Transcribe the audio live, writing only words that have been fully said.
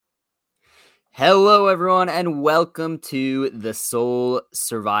Hello, everyone, and welcome to the Soul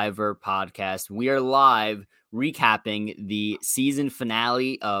Survivor podcast. We are live recapping the season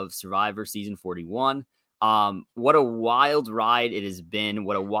finale of Survivor Season 41. What a wild ride it has been.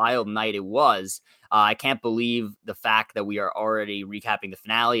 What a wild night it was. I can't believe the fact that we are already recapping the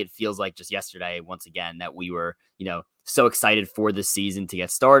finale. It feels like just yesterday, once again, that we were, so excited for this season to get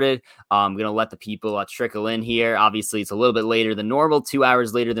started. I'm going to let the people trickle in here. Obviously, it's a little bit later than normal, 2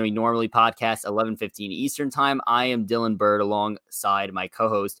 hours later than we normally podcast, 11:15 Eastern time. I am Dylan Bird alongside my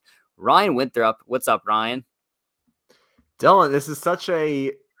co-host, Ryan Winthrop. What's up, Ryan? Dylan, this is such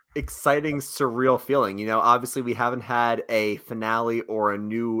a exciting, surreal feeling. Obviously we haven't had a finale or a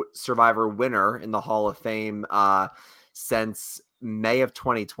new Survivor winner in the Hall of Fame since May of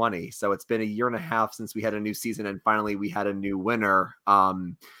 2020. So it's been a year and a half since we had a new season, and finally we had a new winner.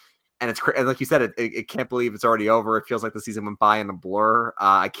 And and like you said, it can't believe it's already over. It feels like the season went by in a blur.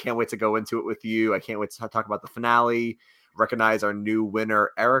 I can't wait to go into it with you. I can't wait to talk about the finale, recognize our new winner,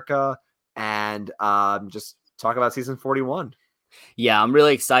 Erica, and just talk about season 41. Yeah, I'm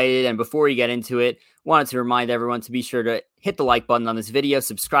really excited. And before we get into it, wanted to remind everyone to be sure to hit the like button on this video,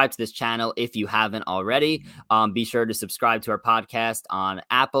 subscribe to this channel if you haven't already. Be sure to subscribe to our podcast on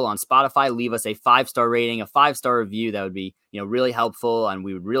Apple, on Spotify. Leave us a 5-star rating, a 5-star review. That would be, really helpful, and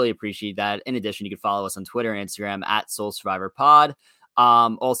we would really appreciate that. In addition, you can follow us on Twitter and Instagram at Soul Survivor Pod.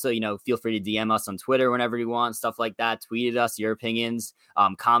 Also, feel free to DM us on Twitter whenever you want, stuff like that. Tweet at us your opinions,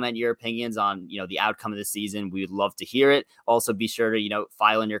 comment your opinions on, the outcome of the season. We would love to hear it. Also, be sure to,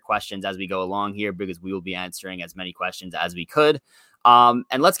 file in your questions as we go along here, because we will be answering as many questions as we could. And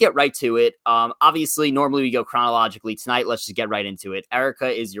let's get right to it. Obviously, normally we go chronologically. Tonight, let's just get right into it. Erica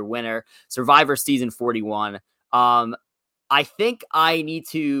is your winner. Survivor Season 41. I think I need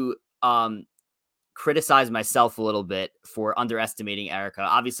to, criticize myself a little bit for underestimating Erica.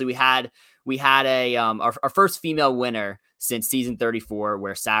 Obviously, we had a our first female winner since season 34,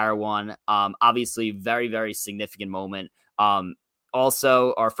 where Sarah won. Obviously, very, very significant moment.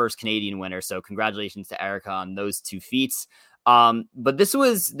 Also our first Canadian winner. So congratulations to Erica on those 2 feats. But this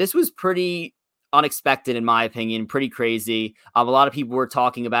was pretty unexpected, in my opinion, pretty crazy. A lot of people were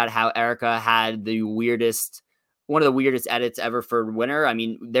talking about how Erica had one of the weirdest edits ever for winner. I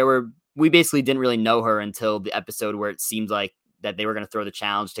mean, we basically didn't really know her until the episode where it seemed like that they were going to throw the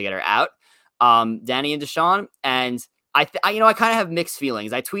challenge to get her out, Danny and Deshawn. And I kind of have mixed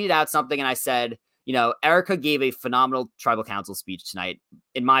feelings. I tweeted out something and I said, Erica gave a phenomenal tribal council speech tonight.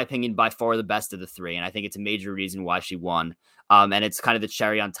 In my opinion, by far the best of the 3. And I think it's a major reason why she won. And it's kind of the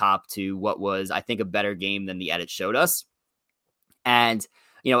cherry on top to what was, I think, a better game than the edit showed us. And,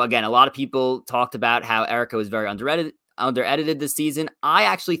 again, a lot of people talked about how Erica was very under-edited this season. I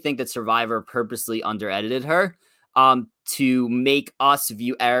actually think that Survivor purposely under-edited her to make us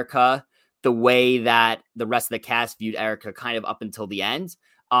view Erica the way that the rest of the cast viewed Erica kind of up until the end.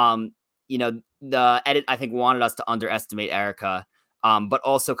 The edit, I think, wanted us to underestimate Erica, but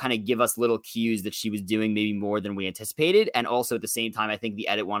also kind of give us little cues that she was doing maybe more than we anticipated. And also at the same time, I think the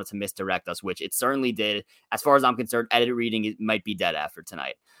edit wanted to misdirect us, which it certainly did. As far as I'm concerned, edit reading, it might be dead after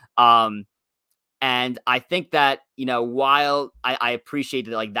tonight. And I think that, while I appreciate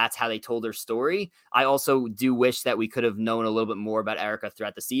that, that's how they told their story, I also do wish that we could have known a little bit more about Erica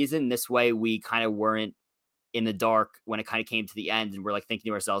throughout the season. This way, we kind of weren't in the dark when it kind of came to the end, and we're thinking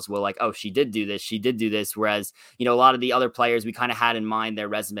to ourselves, well, oh, she did do this. Whereas, a lot of the other players, we kind of had in mind their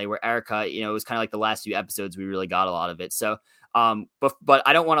resume, where Erica, it was kind of like the last few episodes, we really got a lot of it. So, but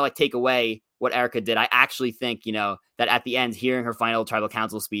I don't want to take away what Erica did. I actually think, that at the end, hearing her final tribal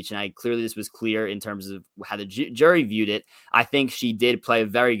council speech, and this was clear in terms of how the jury viewed it, I think she did play a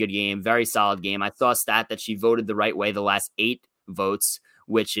very good game, very solid game. I saw a stat that she voted the right way the last 8 votes,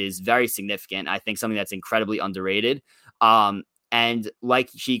 which is very significant. I think something that's incredibly underrated. And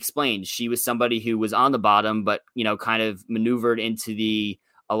like she explained, she was somebody who was on the bottom, but, kind of maneuvered into the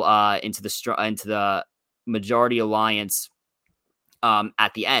majority alliance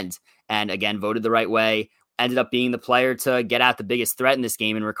at the end, and again voted the right way, ended up being the player to get out the biggest threat in this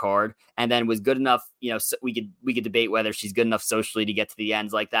game in Ricard, and then was good enough, so we could debate whether she's good enough socially to get to the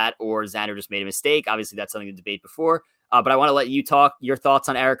ends like that, or Xander just made a mistake. Obviously that's something to debate before, but I want to let you talk your thoughts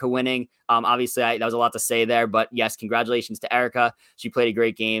on Erica winning. Obviously that was a lot to say there, but yes, congratulations to Erica. She played a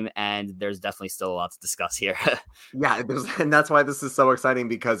great game, and there's definitely still a lot to discuss here. Yeah, and that's why this is so exciting,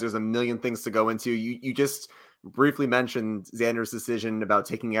 because there's a million things to go into. You just briefly mentioned Xander's decision about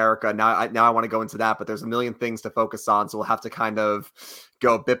taking Erica. Now I want to go into that, but there's a million things to focus on, so we'll have to kind of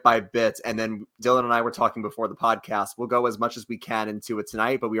go bit by bit. And then Dylan and I were talking before the podcast. We'll go as much as we can into it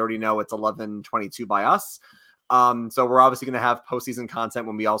tonight, but we already know it's 11:22 by us. So we're obviously going to have postseason content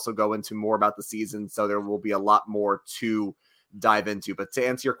when we also go into more about the season. So there will be a lot more to dive into. But to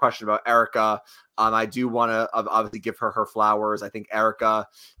answer your question about Erica, I do want to obviously give her flowers. I think Erica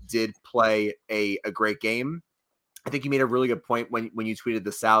did play a great game. I think you made a really good point when you tweeted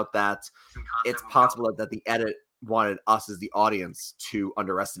this out, that it's possible that the edit wanted us as the audience to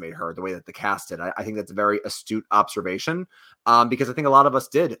underestimate her the way that the cast did. I think that's a very astute observation, because I think a lot of us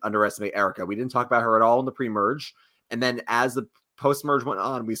did underestimate Erica. We didn't talk about her at all in the pre-merge. And then as the post-merge went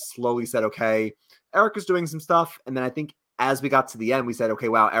on, we slowly said, okay, Erica's doing some stuff. And then I think as we got to the end, we said, okay,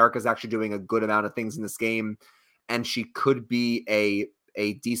 wow, Erica's actually doing a good amount of things in this game, and she could be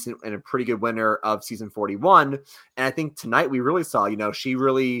a decent and a pretty good winner of season 41. And I think tonight we really saw, she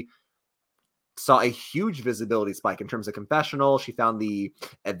really saw a huge visibility spike in terms of confessional. She found the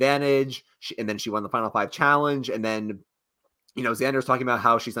advantage, and then she won the Final 5 challenge. And then, Xander's talking about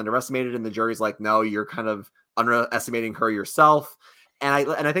how she's underestimated, and the jury's like, no, you're kind of underestimating her yourself. And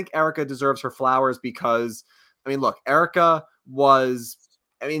I think Erica deserves her flowers because, look, Erica was,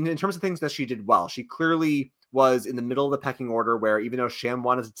 in terms of things that she did well, she clearly was in the middle of the pecking order, where even though Sham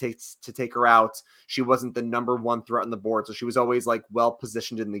wanted to take her out, she wasn't the number one threat on the board. So she was always like well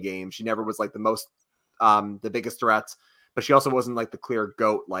positioned in the game. She never was like the biggest threat, but she also wasn't like the clear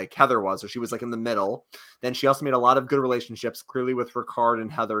GOAT like Heather was. So she was like in the middle. Then she also made a lot of good relationships, clearly with Ricard and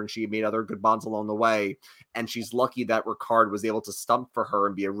Heather, and she made other good bonds along the way. And she's lucky that Ricard was able to stump for her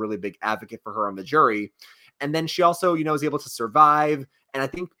and be a really big advocate for her on the jury. And then she also, was able to survive. And I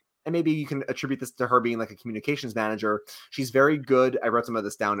think, and maybe you can attribute this to her being like a communications manager, she's very good. I wrote some of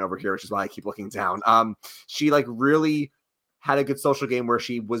this down over here, which is why I keep looking down. She like really had a good social game where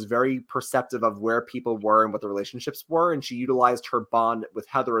she was very perceptive of where people were and what the relationships were. And she utilized her bond with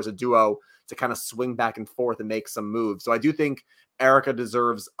Heather as a duo to kind of swing back and forth and make some moves. So I do think Erica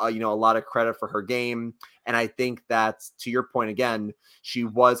deserves, a lot of credit for her game. And I think that, to your point again, she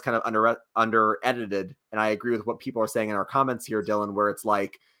was kind of under edited. And I agree with what people are saying in our comments here, Dylan, where it's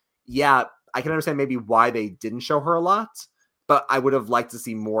like, yeah, I can understand maybe why they didn't show her a lot, but I would have liked to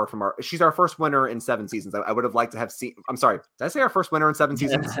see more from her. She's our first winner in 7 seasons. I would have liked to have seen. I'm sorry, did I say our first winner in 7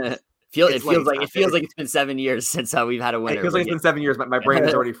 seasons? It feels like it's been 7 years since we've had a winner. It feels like it's been 7 years. My brain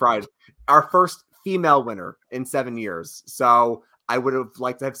is already fried. Our first female winner in 7 years. So I would have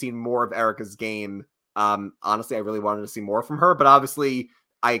liked to have seen more of Erica's game. Honestly, I really wanted to see more from her, but obviously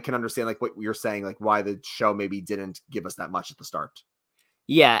I can understand like what you're saying, like why the show maybe didn't give us that much at the start.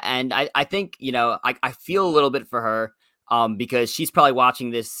 Yeah, and I think, I feel a little bit for her because she's probably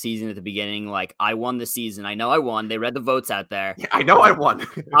watching this season at the beginning like, I won the season. I know I won. They read the votes out there. Yeah, I know I won.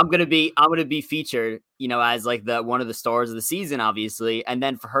 I'm going to be featured, as like one of the stars of the season, obviously. And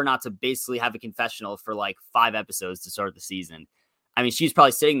then for her not to basically have a confessional for like 5 episodes to start the season. She's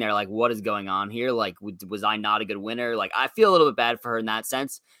probably sitting there like, what is going on here? Like, was I not a good winner? Like, I feel a little bit bad for her in that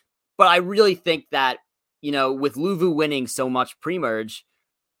sense. But I really think that, with Luvu winning so much pre-merge,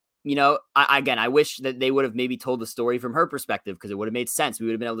 I wish that they would have maybe told the story from her perspective, because it would have made sense. We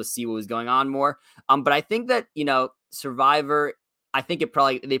would have been able to see what was going on more. But I think that, Survivor, I think they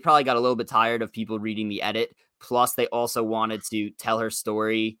probably got a little bit tired of people reading the edit. Plus, they also wanted to tell her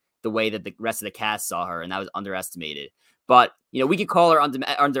story the way that the rest of the cast saw her, and that was underestimated. But, we could call her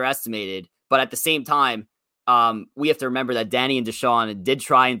underestimated, but at the same time, we have to remember that Danny and Deshawn did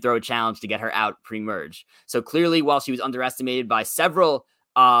try and throw a challenge to get her out pre-merge. So clearly, while she was underestimated by several,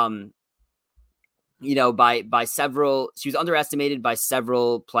 she was underestimated by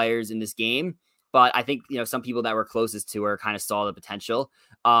several players in this game, but I think, some people that were closest to her kind of saw the potential.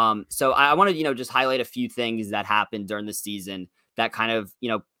 So I want to, just highlight a few things that happened during the season that kind of,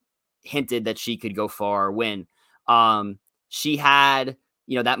 hinted that she could go far or win. She had,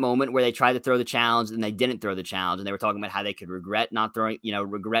 that moment where they tried to throw the challenge and they didn't throw the challenge, and they were talking about how they could regret not throwing,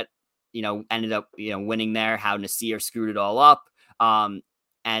 ended up, winning there, how Nasir screwed it all up.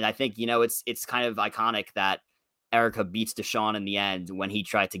 And I think, it's kind of iconic that Erica beats Deshawn in the end when he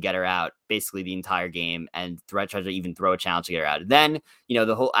tried to get her out basically the entire game and tried to even throw a challenge to get her out. Then,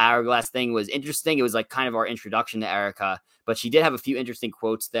 the whole hourglass thing was interesting. It was like kind of our introduction to Erica, but she did have a few interesting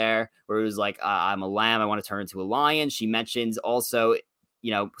quotes there where it was like, I'm a lamb, I want to turn into a lion. She mentions also,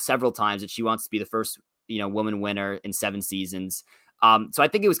 several times that she wants to be the first, woman winner in 7 seasons. So I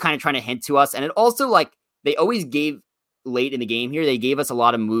think it was kind of trying to hint to us. And it also, like, they always gave late in the game here, they gave us a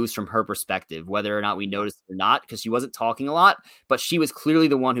lot of moves from her perspective, whether or not we noticed it or not, because she wasn't talking a lot, but she was clearly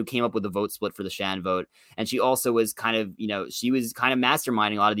the one who came up with the vote split for the Shan vote. And she also was kind of, she was kind of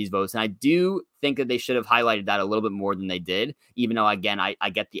masterminding a lot of these votes. And I do think that they should have highlighted that a little bit more than they did, even though, again, I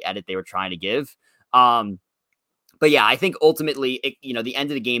get the edit they were trying to give. But yeah, I think ultimately, the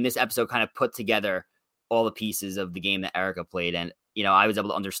end of the game, this episode kind of put together all the pieces of the game that Erica played. And, I was able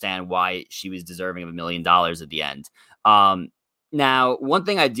to understand why she was deserving of $1 million at the end. Now, one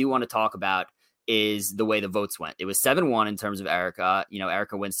thing I do want to talk about is the way the votes went. It was 7-1 in terms of Erica.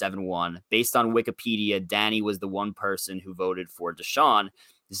 Erica wins 7-1. Based on Wikipedia, Danny was the one person who voted for Deshaun.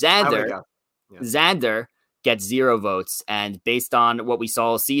 Xander gets 0 votes. And based on what we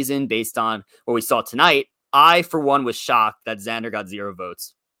saw all season, based on what we saw tonight, I, for one, was shocked that Xander got 0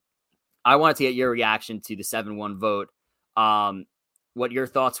 votes. I wanted to get your reaction to the 7-1 vote. What your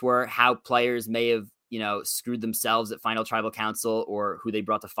thoughts were, how players may have, screwed themselves at Final Tribal Council, or who they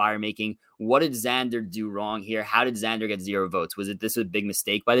brought to fire making. What did Xander do wrong here? How did Xander get 0 votes? Was this a big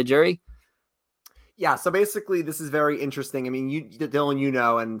mistake by the jury? Yeah, so basically this is very interesting. I mean,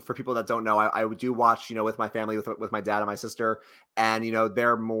 Dylan, and for people that don't know, I do watch, with my family, with my dad and my sister, and,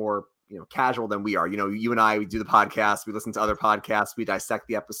 they're more, casual than we are. You and I, we do the podcast, we listen to other podcasts, we dissect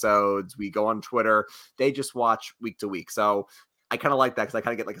the episodes, we go on Twitter. They just watch week to week. So I kind of like that because I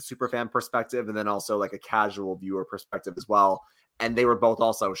kind of get like a super fan perspective and then also like a casual viewer perspective as well. And they were both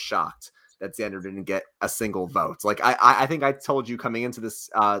also shocked that Xander didn't get a single vote. Like I think I told you coming into this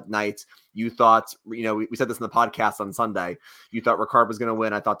night, you thought, we said this in the podcast on Sunday, you thought Ricard was going to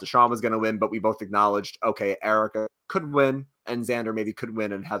win. I thought Deshaun was going to win, but we both acknowledged, okay, Erica could win and Xander maybe could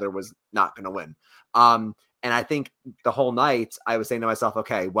win and Heather was not going to win. And I think the whole night I was saying to myself,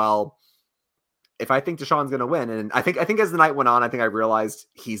 okay, well, if I think Deshaun's going to win, and I think as the night went on, I think I realized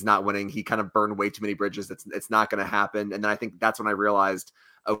he's not winning. He kind of burned way too many bridges. It's not going to happen. And then I think that's when I realized,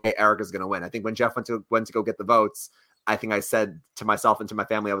 okay, Erica's going to win. I think when Jeff went to go get the votes, I think I said to myself and to my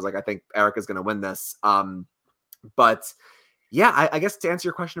family, I was like, I think Erica's going to win this. But yeah, I guess to answer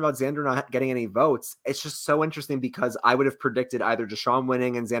your question about Xander not getting any votes, it's just so interesting because I would have predicted either Deshaun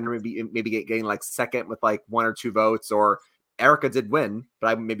winning and Xander maybe getting like second with like 1 or 2 votes, or Erica did win, but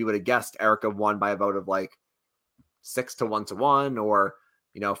I maybe would have guessed Erica won by a vote of like 6-1-1 or,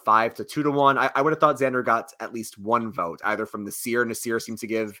 5-2-1. I would have thought Xander got at least 1 vote, either from Naseer. Naseer seemed to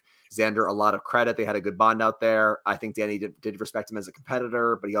give Xander a lot of credit. They had a good bond out there. I think Danny did respect him as a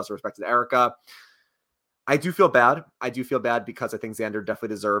competitor, but he also respected Erica. I do feel bad. Because I think Xander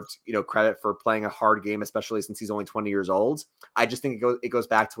definitely deserved, credit for playing a hard game, especially since he's only 20 years old. I just think it goes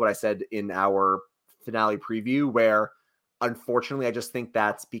back to what I said in our finale preview, where unfortunately, I just think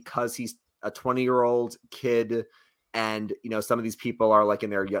that's because he's a 20-year-old kid and, some of these people are like in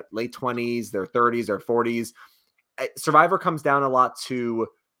their late 20s, their 30s, their 40s. Survivor comes down a lot to,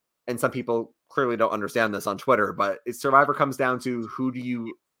 and some people clearly don't understand this on Twitter, but Survivor comes down to who do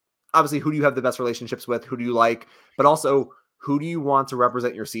you have the best relationships with, who do you like, but also who do you want to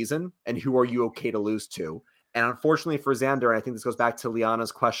represent your season and who are you okay to lose to? And unfortunately for Xander, and I think this goes back to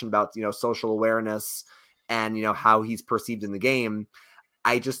Liana's question about, social awareness and, how he's perceived in the game.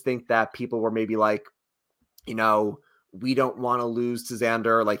 I just think that people were maybe like, we don't want to lose to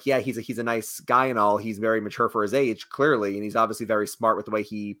Xander. Like, yeah, he's a nice guy and all. He's very mature for his age, clearly. And he's obviously very smart with the way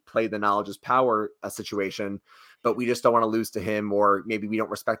he played the knowledge is power situation, but we just don't want to lose to him. Or maybe we don't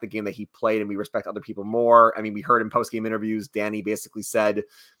respect the game that he played and we respect other people more. I mean, we heard in post-game interviews, Danny basically said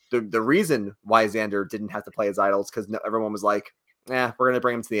the reason why Xander didn't have to play his idols because everyone was like, we're going to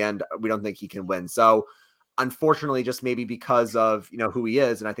bring him to the end. We don't think he can win. So unfortunately, just maybe because of, who he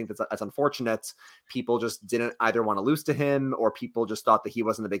is. And I think that's unfortunate. People just didn't either want to lose to him, or people just thought that he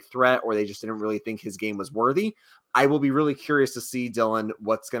wasn't a big threat, or they just didn't really think his game was worthy. I will be really curious to see, Dylan,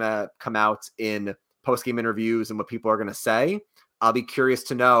 what's going to come out in post-game interviews and what people are going to say. I'll be curious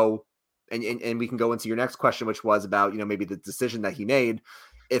to know. And we can go into your next question, which was about, maybe the decision that he made.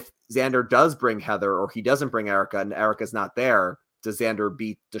 If Xander does bring Heather or he doesn't bring Erica and Erica's not there, does Xander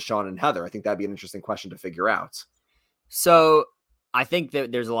beat Deshaun and Heather? I think that'd be an interesting question to figure out. So I think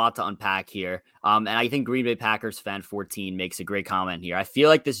that there's a lot to unpack here. And I think Green Bay Packers fan 14 makes a great comment here. I feel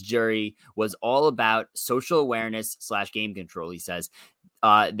like this jury was all about social awareness / game control. He says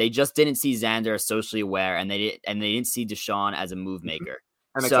they just didn't see Xander as socially aware, and they didn't see Deshaun as a move maker.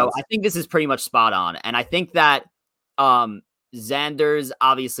 So sense. I think this is pretty much spot on. And I think that Xander's,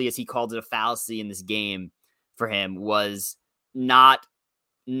 obviously, as he called it, a fallacy in this game for him was not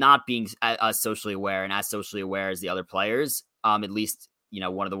being as socially aware and as socially aware as the other players. At least,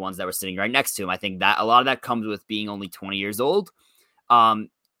 one of the ones that were sitting right next to him. I think that a lot of that comes with being only 20 years old. And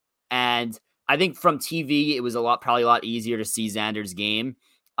I think from TV, it was probably a lot easier to see Xander's game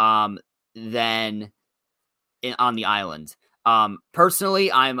than on the island.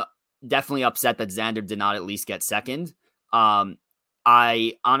 Personally, I'm definitely upset that Xander did not at least get second.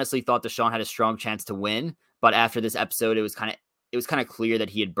 I honestly thought Deshaun had a strong chance to win, but after this episode, it was kind of it was kind of clear that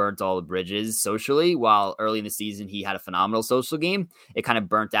he had burnt all the bridges socially, while early in the season he had a phenomenal social game. It kind of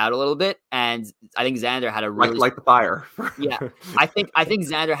burnt out a little bit. And I think Xander had a really like the fire. Yeah. I think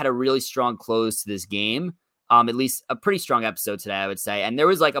Xander had a really strong close to this game. At least a pretty strong episode today, I would say. And there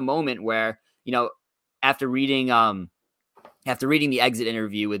was like a moment where, after reading the exit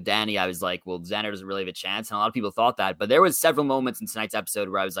interview with Danny, I was like, well, Xander doesn't really have a chance. And a lot of people thought that. But there was several moments in tonight's episode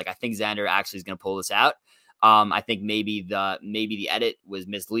where I was like, I think Xander actually is going to pull this out. I think maybe the edit was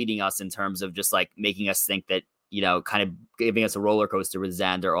misleading us in terms of just like making us think that, kind of giving us a roller coaster with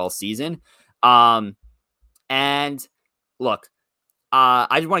Xander all season. And look, I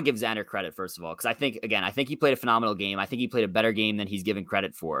just want to give Xander credit, first of all, because I think he played a phenomenal game. I think he played a better game than he's given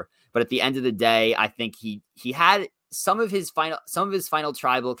credit for. But at the end of the day, I think he had some of his final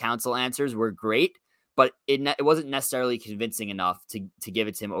tribal council answers were great, but it wasn't necessarily convincing enough to give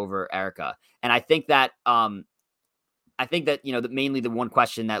it to him over Erica. And I think that mainly the one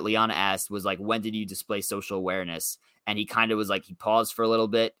question that Liana asked was like, when did you display social awareness? And he kind of was like, he paused for a little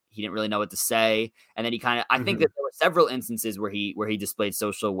bit. He didn't really know what to say. And then he kind of, I think that there were several instances where he displayed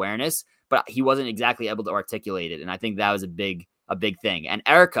social awareness, but he wasn't exactly able to articulate it. And I think that was a big thing. And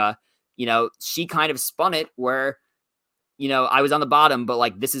Erica, she kind of spun it where, I was on the bottom, but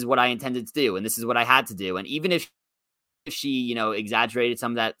like, this is what I intended to do. And this is what I had to do. And even if she, exaggerated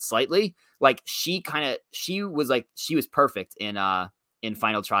some of that slightly, like she was perfect in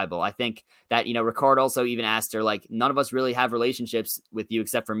Final Tribal. I think that, Ricard also even asked her, like, none of us really have relationships with you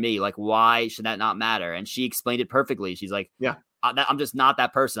except for me. Like, why should that not matter? And she explained it perfectly. She's like, yeah, I'm just not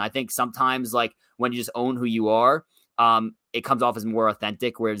that person. I think sometimes, like, when you just own who you are, it comes off as more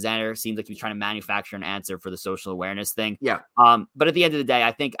authentic, where Xander seems like he's trying to manufacture an answer for the social awareness thing. Yeah. But at the end of the day,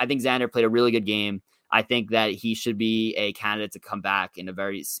 I think Xander played a really good game. I think that he should be a candidate to come back in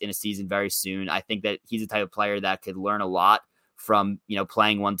a season very soon. I think that he's the type of player that could learn a lot from,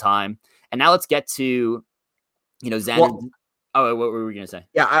 playing one time. And now let's get to, Xander. Well, what were we going to say?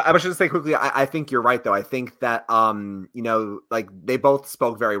 Yeah, I was just going to say quickly, I think you're right, though. I think that, like they both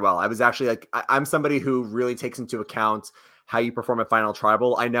spoke very well. I was actually like, I'm somebody who really takes into account how you perform at Final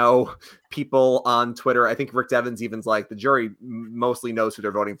Tribal. I know people on Twitter, I think Rick Devens even's like, the jury mostly knows who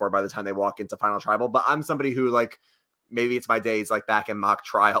they're voting for by the time they walk into Final Tribal. But I'm somebody who, like, maybe it's my days like back in mock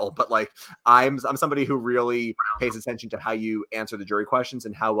trial, but like I'm somebody who really pays attention to how you answer the jury questions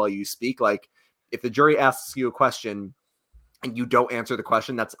and how well you speak. Like, if the jury asks you a question and you don't answer the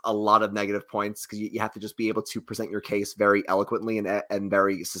question, that's a lot of negative points, because you have to just be able to present your case very eloquently and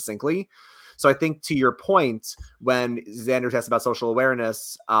very succinctly. So I think, to your point, when Xander asked about social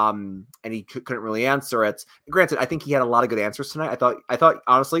awareness, and he couldn't really answer it. Granted, I think he had a lot of good answers tonight. I thought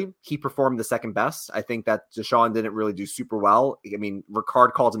honestly he performed the second best. I think that Deshaun didn't really do super well. I mean,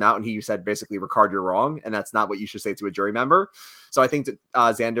 Ricard called him out, and he said basically, "Ricard, you're wrong," and that's not what you should say to a jury member. So I think that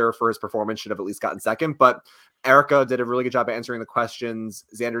Xander, for his performance, should have at least gotten second. But Erica did a really good job of answering the questions.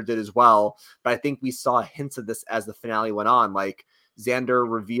 Xander did as well. But I think we saw hints of this as the finale went on. Like, Xander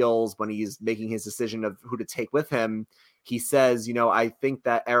reveals when he's making his decision of who to take with him, he says, I think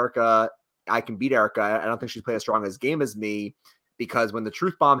that I can beat Erica. I don't think she's played as strong as game as me, because when the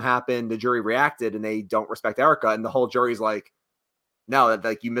truth bomb happened, the jury reacted and they don't respect Erica. And the whole jury's like, no, that,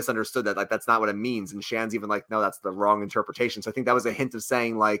 like, you misunderstood that. Like, that's not what it means. And Shan's even like, no, that's the wrong interpretation. So I think that was a hint of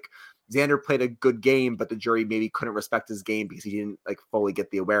saying, like, Xander played a good game, but the jury maybe couldn't respect his game because he didn't like fully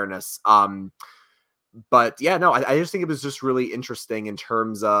get the awareness. But yeah, no, I just think it was just really interesting in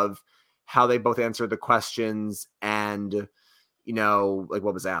terms of how they both answered the questions and, like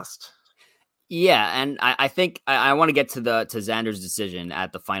what was asked. Yeah. And I think I want to get to Xander's decision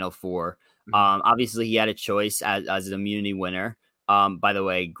at the Final Four. Mm-hmm. Obviously he had a choice as an immunity winner. By the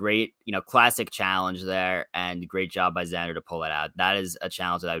way, great, classic challenge there, and great job by Xander to pull it out. That is a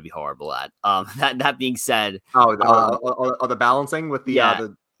challenge that I would be horrible at. That being said, the balancing with the, yeah.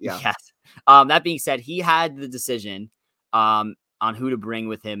 Yes. That being said, he had the decision on who to bring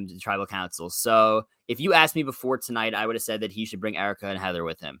with him to the tribal council. So if you asked me before tonight, I would have said that he should bring Erica and Heather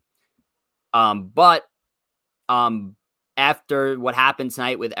with him. But after what happened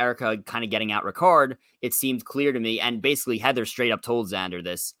tonight with Erica kind of getting out Ricard, it seemed clear to me, and basically Heather straight up told Xander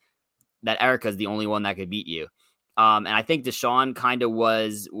this, that Erica is the only one that could beat you. And I think Deshaun kind of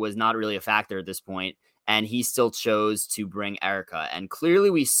was not really a factor at this point, and he still chose to bring Erica. And clearly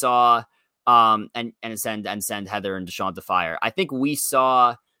we saw and send Heather and Deshaun to fire. I think we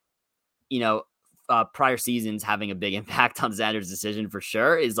saw, prior seasons having a big impact on Xander's decision for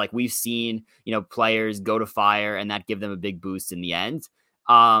sure. Is like, we've seen, players go to fire and that give them a big boost in the end.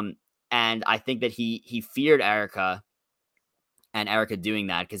 And I think that he feared Erica and Erica doing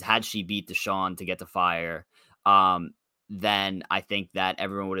that, because had she beat Deshaun to get to fire, then I think that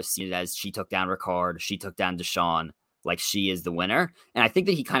everyone would have seen it as she took down Ricard, she took down Deshawn, like she is the winner. And I think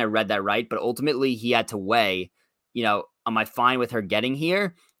that he kind of read that right, but ultimately he had to weigh, am I fine with her getting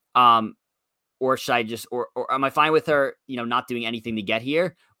here? Or should I just, or am I fine with her, not doing anything to get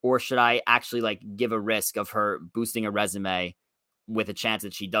here? Or should I actually like give a risk of her boosting a resume with a chance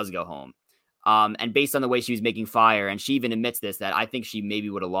that she does go home? And based on the way she was making fire, and she even admits this, that I think she maybe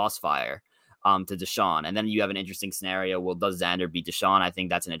would have lost fire to Deshawn. And then you have an interesting scenario. Well, does Xander beat Deshawn? I think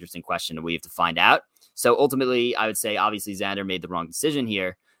that's an interesting question that we have to find out. So ultimately, I would say obviously Xander made the wrong decision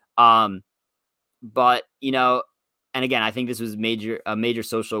here. But, and again, I think this was a major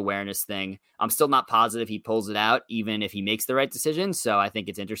social awareness thing. I'm still not positive he pulls it out, even if he makes the right decision. So I think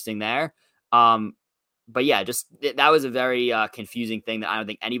it's interesting there. But yeah, just that was a very confusing thing that I don't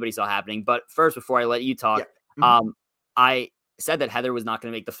think anybody saw happening. But first, before I let you talk, I said that Heather was not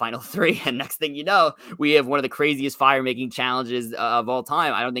going to make the final three. And next thing you know, we have one of the craziest fire making challenges of all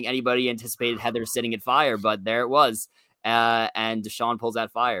time. I don't think anybody anticipated Heather sitting at fire, but there it was. And Deshawn pulls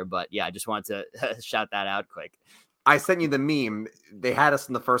out fire. But yeah, I just wanted to shout that out quick. I sent you the meme. They had us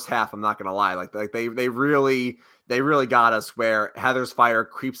in the first half. I'm not going to lie. Like they really got us where Heather's fire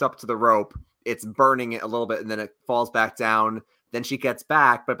creeps up to the rope. It's burning it a little bit and then it falls back down. Then she gets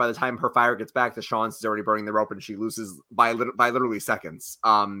back. But by the time her fire gets back, Deshawn's is already burning the rope and she loses by literally seconds.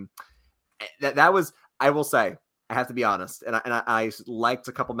 That was, I will say, I have to be honest. And I liked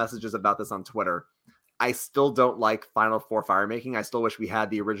a couple messages about this on Twitter. I still don't like Final Four fire making. I still wish we had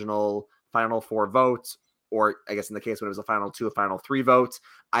the original Final Four vote, or I guess in the case when it was a Final Two, a Final Three vote.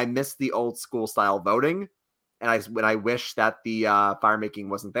 I miss the old school style voting. And I wish that the fire making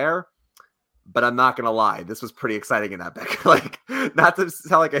wasn't there. But I'm not going to lie. This was pretty exciting in that pick. Like, not to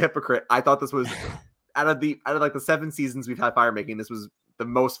sound like a hypocrite. I thought this was out of like the 7 seasons we've had fire making, this was the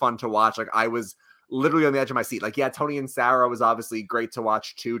most fun to watch. Like, I was literally on the edge of my seat. Like, yeah, Tony and Sarah was obviously great to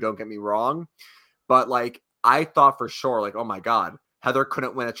watch too. Don't get me wrong. But like, I thought for sure, like, oh my God, Heather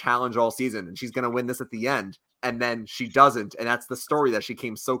couldn't win a challenge all season and she's going to win this at the end. And then she doesn't. And that's the story, that she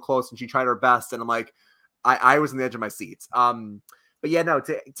came so close and she tried her best. And I'm like, I was on the edge of my seat. But yeah, no,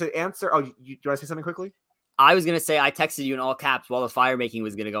 to answer, do you want to say something quickly? I was going to say, I texted you in all caps while the fire making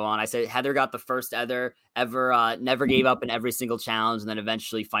was going to go on. I said, Heather got the first ever, never gave up in every single challenge, and then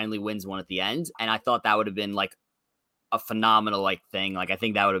eventually finally wins one at the end. And I thought that would have been like a phenomenal like thing. Like, I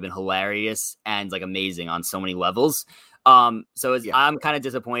think that would have been hilarious and like amazing on so many levels. I'm kind of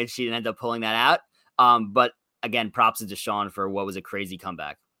disappointed she didn't end up pulling that out. But again, props to Deshawn for what was a crazy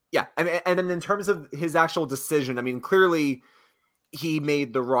comeback. Yeah. And then in terms of his actual decision, I mean, clearly he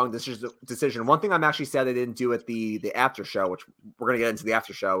made the wrong decision. One thing I'm actually sad they didn't do at the after show, which we're going to get into the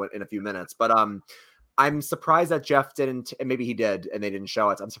after show in a few minutes, but I'm surprised that Jeff didn't, and maybe he did and they didn't show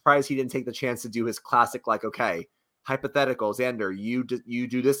it. I'm surprised he didn't take the chance to do his classic, like, okay, hypothetical, Xander, you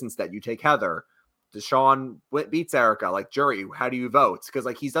do this instead. You take Heather. Deshawn beats Erica. Like, jury, how do you vote? Because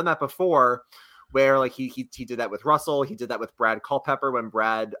like he's done that before, where like he did that with Russell. He did that with Brad Culpepper when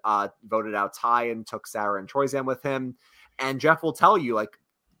Brad voted out Ty and took Sarah and Troyzan with him. And Jeff will tell you, like,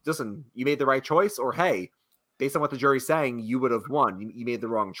 listen, you made the right choice, or hey, based on what the jury's saying, you would have won. You made the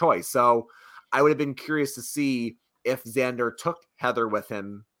wrong choice. So I would have been curious to see if Xander took Heather with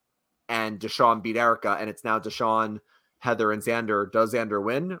him and Deshawn beat Erica, and it's now Deshawn, Heather, and Xander. Does Xander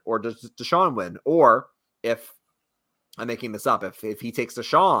win, or does Deshawn win? Or if, I'm making this up, if he takes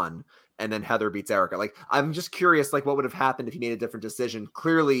Deshawn and then Heather beats Erica. Like, I'm just curious, like, what would have happened if he made a different decision?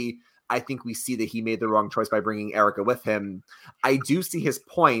 Clearly, I think we see that he made the wrong choice by bringing Erica with him. I do see his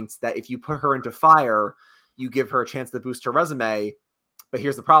point that if you put her into fire, you give her a chance to boost her resume. But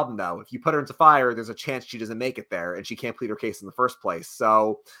here's the problem, though. If you put her into fire, there's a chance she doesn't make it there and she can't plead her case in the first place.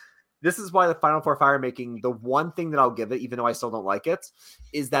 So this is why the Final Four fire making, the one thing that I'll give it, even though I still don't like it,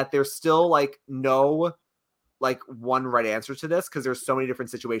 is that there's still like no like one right answer to this, because there's so many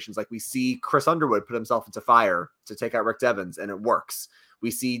different situations. Like, we see Chris Underwood put himself into fire to take out Rick Devens and it works. We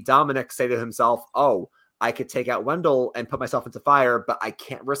see Dominic say to himself, oh, I could take out Wendell and put myself into fire, but I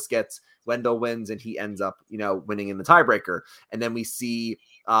can't risk it. Wendell wins and he ends up, winning in the tiebreaker. And then we see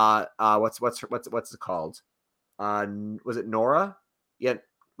what's it called? Was it Nora? Yeah.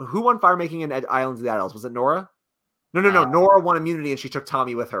 Who won fire making in Islands of the Idols? Was it Nora? No. Nora won immunity and she took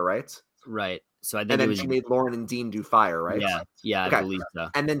Tommy with her, right? Right. So I think, and then she made Lauren and Dean do fire, right? Yeah, okay. I believe so.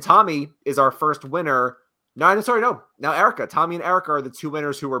 And then Tommy is our first winner. No. Now Erica. Tommy and Erica are the two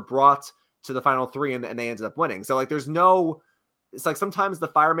winners who were brought to the final three, and they ended up winning. So like, it's like sometimes the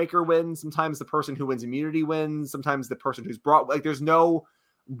fire maker wins, sometimes the person who wins immunity wins, sometimes the person who's brought, like, there's no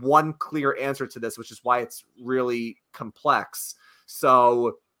one clear answer to this, which is why it's really complex.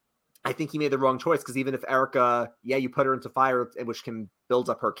 So I think he made the wrong choice, because even if Erika, you put her into fire, which can build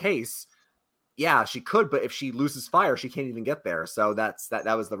up her case, she could, but if she loses fire, she can't even get there. So that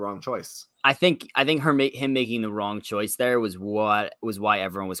was the wrong choice. I think him making the wrong choice there was why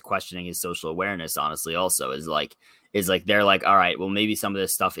everyone was questioning his social awareness. Honestly, also is like they're like, all right, well, maybe some of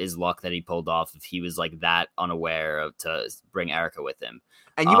this stuff is luck that he pulled off if he was like that unaware of to bring Erika with him.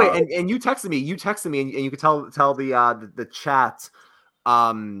 And you and you texted me, and you could tell the chat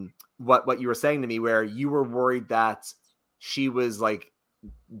what you were saying to me, where you were worried that she was like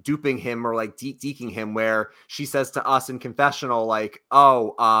duping him or like deking him, where she says to us in confessional, like,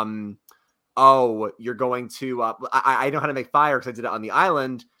 you're going to I know how to make fire because I did it on the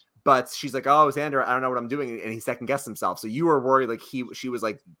island, but she's like, oh, Xander, I don't know what I'm doing, and he second guessed himself. So you were worried like she was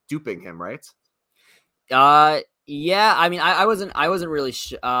like duping him, right? Yeah, I mean, I wasn't really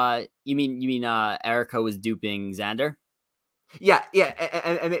you mean Erika was duping Xander? Yeah,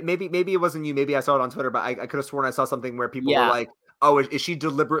 and maybe it wasn't you. Maybe I saw it on Twitter, but I could have sworn I saw something where people were like, "Oh, is she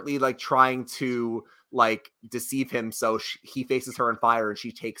deliberately like trying to like deceive him so he faces her in fire and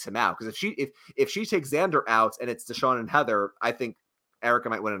she takes him out?" Because if she takes Xander out and it's Deshawn and Heather, I think Erika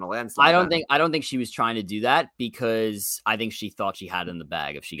might win in a landslide. I don't think she was trying to do that, because I think she thought she had it in the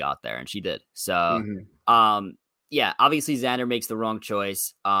bag if she got there, and she did. So, yeah, obviously Xander makes the wrong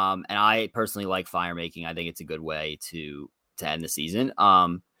choice. And I personally like fire making. I think it's a good way to end the season.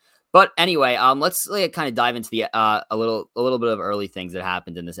 But anyway, let's kind of dive into the a little bit of early things that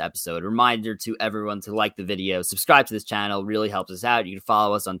happened in this episode. Reminder to everyone to like the video, subscribe to this channel, really helps us out. You can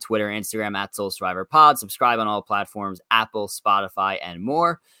follow us on Twitter, Instagram at Soul Survivor Pod. Subscribe on all platforms, Apple, Spotify, and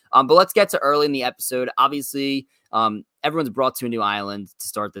more. But let's get to early in the episode. Obviously, everyone's brought to a new island to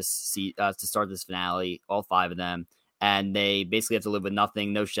start this finale. All 5 of them, and they basically have to live with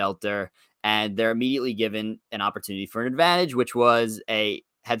nothing, no shelter. And they're immediately given an opportunity for an advantage, which was a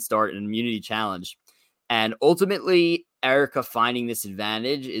head start in an immunity challenge. And ultimately, Erika finding this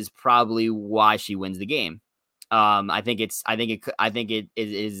advantage is probably why she wins the game. I think it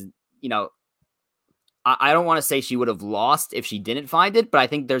is, you know, I don't want to say she would have lost if she didn't find it, but I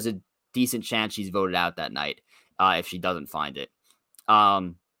think there's a decent chance she's voted out that night if she doesn't find it.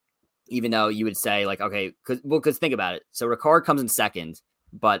 Even though you would say like, okay, because think about it. So Ricard comes in second,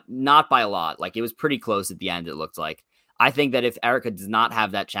 but not by a lot. Like, it was pretty close at the end, it looked like. I think that if Erika does not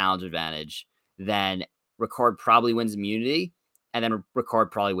have that challenge advantage, then Ricard probably wins immunity, and then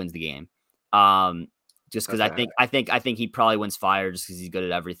Ricard probably wins the game. Just because I think he probably wins fire just because he's good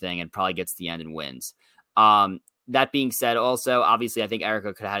at everything and probably gets to the end and wins. That being said, also, obviously, I think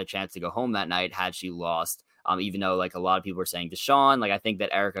Erika could have had a chance to go home that night had she lost. Even though like a lot of people were saying Deshawn, like I think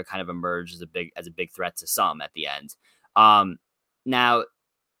that Erika kind of emerged as a big threat to some at the end. Now,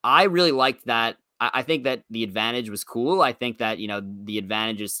 I really liked that. I think that the advantage was cool. I think that, the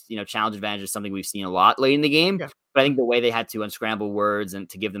advantage is, challenge advantage is something we've seen a lot late in the game. Yeah. But I think the way they had to unscramble words and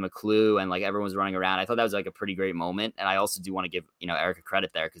to give them a clue and like everyone was running around, I thought that was like a pretty great moment. And I also do want to give, Erika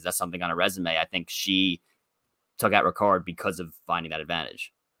credit there because that's something on her resume. I think she took out Ricard because of finding that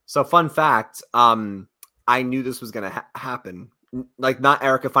advantage. So fun fact, I knew this was going to happen. Like, not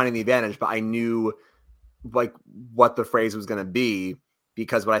Erika finding the advantage, but I knew like what the phrase was going to be,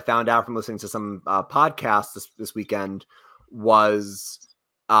 because what I found out from listening to some podcasts this weekend was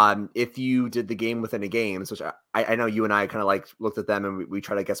if you did the game within a games, which I know you and I kind of like looked at them and we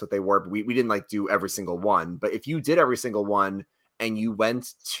try to guess what they were, but we didn't like do every single one. But if you did every single one and you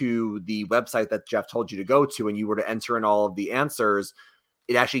went to the website that Jeff told you to go to and you were to enter in all of the answers,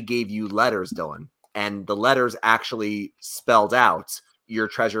 it actually gave you letters, Dylan. And the letters actually spelled out your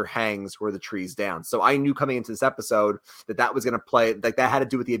treasure hangs where the tree's down. So I knew coming into this episode that was going to play, like that had to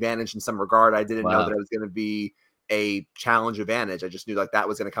do with the advantage in some regard. I didn't know that it was going to be a challenge advantage. I just knew like that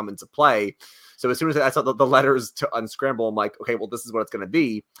was going to come into play. So as soon as I saw the letters to unscramble, I'm like, okay, well, this is what it's going to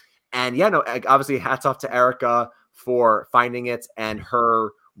be. And yeah, no, obviously hats off to Erika for finding it and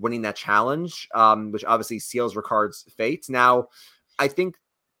her winning that challenge, which obviously seals Ricard's fate. Now, I think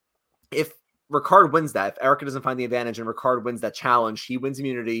if Ricard wins that, if Erika doesn't find the advantage and Ricard wins that challenge, he wins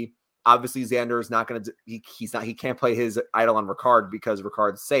immunity. Obviously, Xander is not going to. He can't play his idol on Ricard because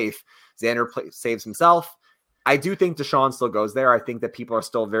Ricard's safe. Xander saves himself. I do think Deshawn still goes there. I think that people are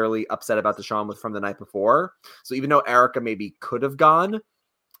still very upset about Deshawn from the night before. So even though Erika maybe could have gone,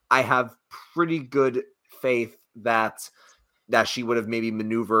 I have pretty good faith that she would have maybe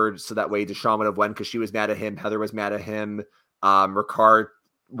maneuvered so that way Deshawn would have won because she was mad at him. Heather was mad at him. Ricard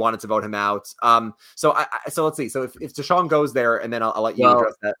wanted to vote him out. So let's see. So if Deshawn goes there, and then I'll let you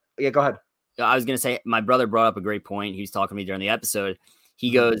address that. Yeah, go ahead. I was going to say, my brother brought up a great point. He was talking to me during the episode. He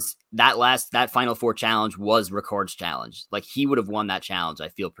goes, that Final Four challenge was Ricard's challenge. Like, he would have won that challenge. I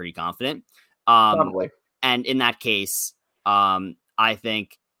feel pretty confident. Probably. And in that case, I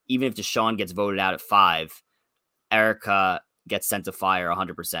think even if Deshaun gets voted out at 5, Erica gets sent to fire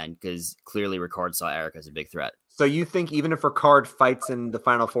 100% because clearly Ricard saw Erica as a big threat. So you think even if Ricard fights in the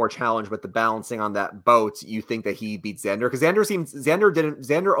Final Four challenge with the balancing on that boat, you think that he beats Xander? Because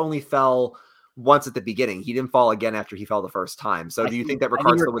Xander only fell once at the beginning. He didn't fall again after he fell the first time. So do you think that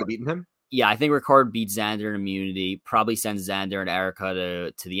Ricard still would have beaten him? Yeah, I think Ricard beats Xander in immunity. Probably sends Xander and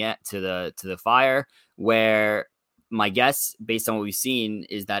Erica to the fire. Where my guess, based on what we've seen,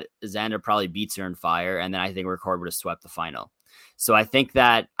 is that Xander probably beats her in fire, and then I think Ricard would have swept the final. So I think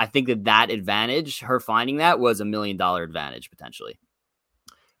that advantage, her finding that, was $1 million advantage potentially.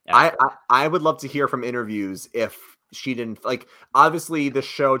 I would love to hear from interviews if she didn't, like, obviously the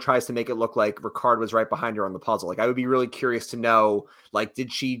show tries to make it look like Ricard was right behind her on the puzzle. Like, I would be really curious to know, like,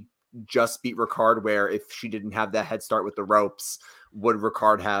 did she just beat Ricard, where if she didn't have that head start with the ropes, would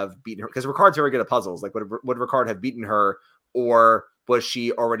Ricard have beaten her? Because Ricard's very good at puzzles. Like, would Ricard have beaten her, or was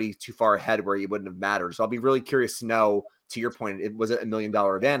she already too far ahead where it wouldn't have mattered? So I'll be really curious to know, to your point, it was $1 million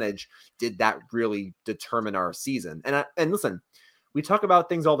advantage. Did that really determine our season? And listen, we talk about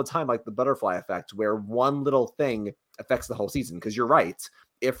things all the time, like the butterfly effect, where one little thing affects the whole season. Because you're right.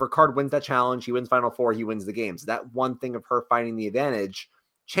 If Ricard wins that challenge, he wins Final Four, he wins the game. So that one thing of her finding the advantage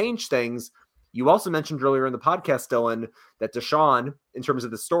changed things. You also mentioned earlier in the podcast, Dylan, that Deshaun, in terms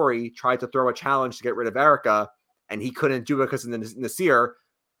of the story, tried to throw a challenge to get rid of Erica, and he couldn't do it because of the Naseer.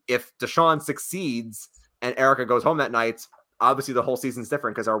 If Deshaun succeeds and Erica goes home that night, obviously the whole season's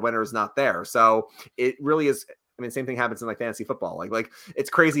different because our winner is not there. So it really is. I mean, same thing happens in like fantasy football. Like it's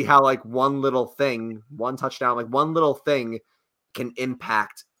crazy how like one little thing, one touchdown, like one little thing can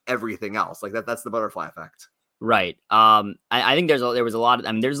impact everything else. Like that's the butterfly effect. Right. I think there's a lot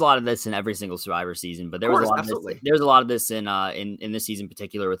of this in every single Survivor season, but there was a lot of this in this season in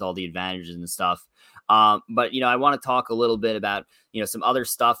particular with all the advantages and stuff. But I want to talk a little bit about, some other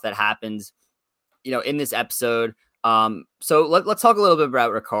stuff that happens, in this episode. So let's talk a little bit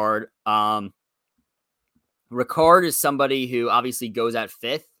about Ricard. Ricard is somebody who obviously goes at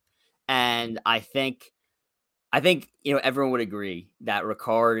 5th, and I think everyone would agree that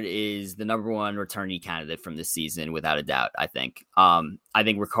Ricard is the number one returnee candidate from this season without a doubt. I think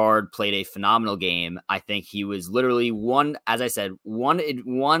Ricard played a phenomenal game. I think he was literally looking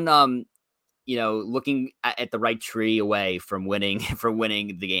at the right tree away from winning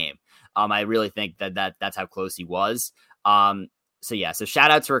the game. I really think that's how close he was. So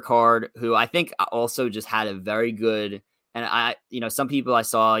shout out to Ricard, who I think also just had a very good. And some people I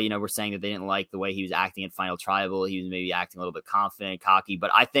saw, were saying that they didn't like the way he was acting at Final Tribal. He was maybe acting a little bit confident, cocky,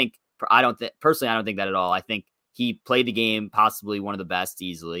 but I don't think that at all. I think he played the game possibly one of the best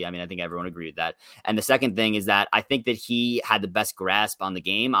easily. I mean, I think everyone agreed with that. And the second thing is that I think that he had the best grasp on the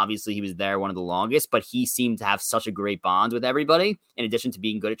game. Obviously, he was there one of the longest, but he seemed to have such a great bond with everybody. In addition to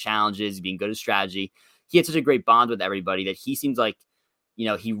being good at challenges, being good at strategy, he had such a great bond with everybody that he seems like,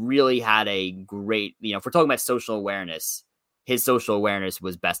 he really had a great, if we're talking about social awareness, his social awareness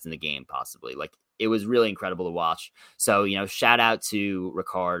was best in the game, possibly. Like, it was really incredible to watch. So, shout out to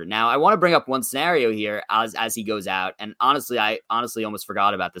Ricard. Now, I want to bring up one scenario here as he goes out. And honestly, I almost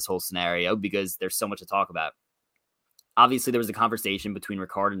forgot about this whole scenario because there's so much to talk about. Obviously, there was a conversation between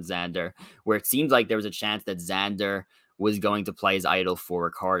Ricard and Xander where it seems like there was a chance that Xander was going to play his idol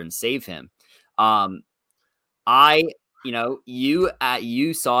for Ricard and save him.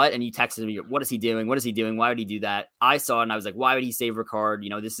 You saw it and you texted me, what is he doing? What is he doing? Why would he do that? I saw it and I was like, why would he save Ricard?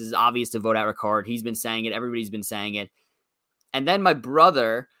 This is obvious to vote out Ricard. He's been saying it. Everybody's been saying it. And then my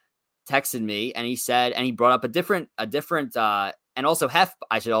brother texted me and he brought up a different, and also Hef,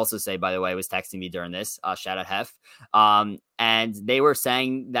 I should also say, by the way, was texting me during this, shout out Hef. And they were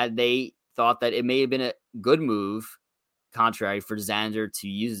saying that they thought that it may have been a good move, contrary, for Xander to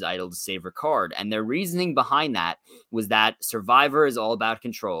use his idol to save Ricard. And their reasoning behind that was that Survivor is all about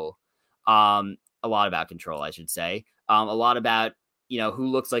control. A lot about control, I should say. A lot about, who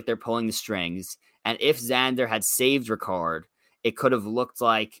looks like they're pulling the strings. And if Xander had saved Ricard, it could have looked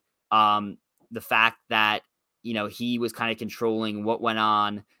like the fact that, he was kind of controlling what went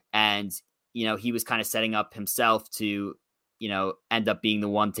on, and, he was kind of setting up himself to, end up being the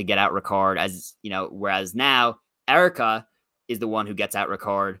one to get out Ricard, as, whereas now Erica is the one who gets out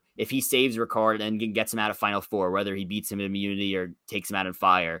Ricard. If he saves Ricard and gets him out of Final Four, whether he beats him in immunity or takes him out in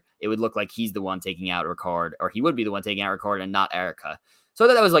fire, it would look like he's the one taking out Ricard, or he would be the one taking out Ricard and not Erica. So I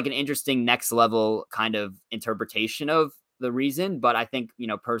thought that was like an interesting next level kind of interpretation of the reason. But I think,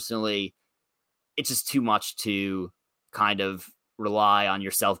 personally, it's just too much to kind of rely on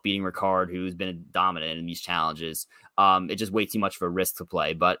yourself beating Ricard, who's been dominant in these challenges. It's just way too much of a risk to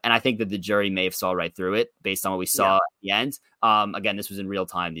play. And I think that the jury may have saw right through it based on what we saw at the end. Again, this was in real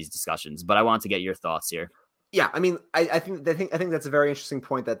time, these discussions, but I wanted to get your thoughts here. Yeah, I mean, I think that's a very interesting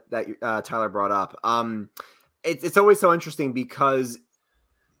point that Tyler brought up. It's always so interesting because,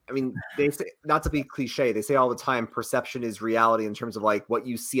 I mean, they say, not to be cliche, they say all the time, perception is reality in terms of like what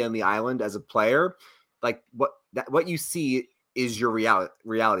you see on the island as a player, like what you see is your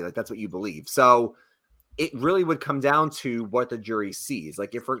reality. Like that's what you believe. So it really would come down to what the jury sees.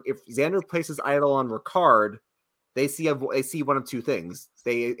 Like if Xander places idol on Ricard, they see one of two things.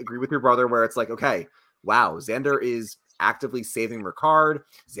 They agree with your brother where it's like, okay, wow, Xander is actively saving Ricard.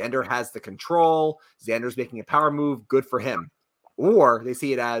 Xander has the control. Xander's making a power move. Good for him. Or they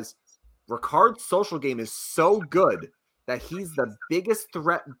see it as Ricard's social game is so good that he's the biggest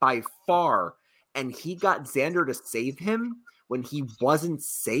threat by far, and he got Xander to save him when he wasn't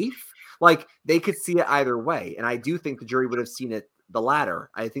safe. Like, they could see it either way, and I do think the jury would have seen it the latter.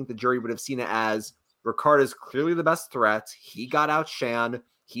 I think the jury would have seen it as Ricard is clearly the best threat. He got out Shan.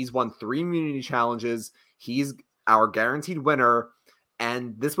 He's won 3 immunity challenges. He's our guaranteed winner.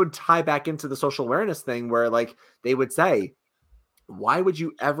 And this would tie back into the social awareness thing where, like, they would say, why would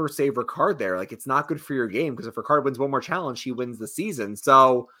you ever save Ricard there? Like, it's not good for your game because if Ricard wins one more challenge, he wins the season.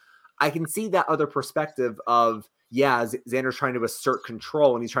 So I can see that other perspective of, yeah, Xander's trying to assert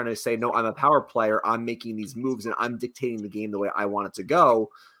control and he's trying to say, no, I'm a power player. I'm making these moves and I'm dictating the game the way I want it to go.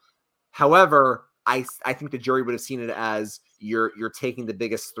 However, I think the jury would have seen it as you're taking the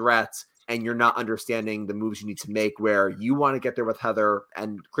biggest threat and you're not understanding the moves you need to make, where you want to get there with Heather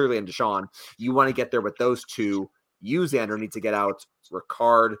and clearly in Deshawn, you want to get there with those two. You, Xander, need to get out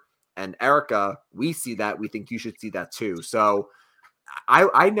Ricard and Erica. We see that. We think you should see that too. So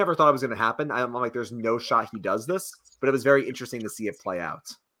I never thought it was going to happen. I'm like, there's no shot he does this, but it was very interesting to see it play out.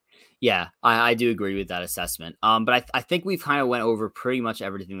 Yeah, I do agree with that assessment. But I think we've kind of went over pretty much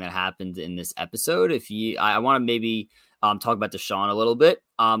everything that happened in this episode. I want to maybe talk about Deshawn a little bit.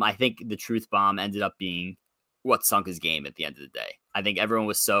 I think the truth bomb ended up being what sunk his game at the end of the day. I think everyone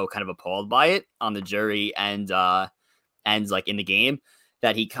was so kind of appalled by it on the jury and like in the game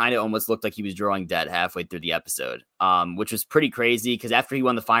that he kind of almost looked like he was drawing dead halfway through the episode, which was pretty crazy because after he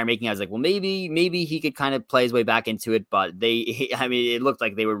won the fire making, I was like, well, maybe he could kind of play his way back into it. But it looked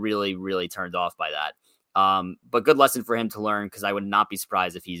like they were really, really turned off by that. But good lesson for him to learn because I would not be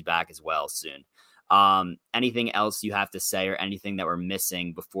surprised if he's back as well soon. Anything else you have to say or anything that we're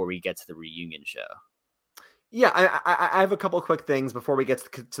missing before we get to the reunion show? Yeah, I have a couple of quick things before we get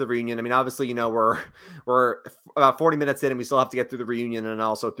to the reunion. I mean, obviously, you know, we're about 40 minutes in and we still have to get through the reunion and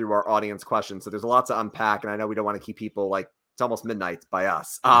also through our audience questions. So there's a lot to unpack. And I know we don't want to keep people like it's almost midnight by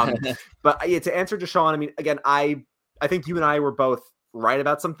us. But yeah, to answer Deshawn, I mean, again, I think you and I were both right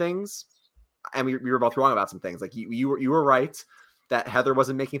about some things and we were both wrong about some things. Like you were right that Heather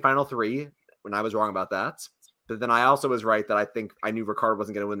wasn't making final 3 when I was wrong about that. But then I also was right that I think I knew Ricard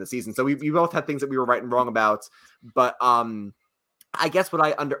wasn't going to win the season. So we both had things that we were right and wrong about. But I guess what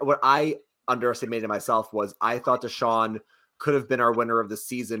I underestimated myself was I thought Deshawn could have been our winner of the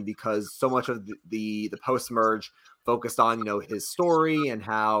season because so much of the post-merge focused on, you know, his story and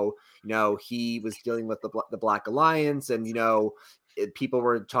how, you know, he was dealing with the Black Alliance and, you know, people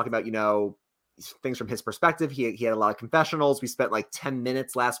were talking about, you know, things from his perspective. He had a lot of confessionals. We spent like 10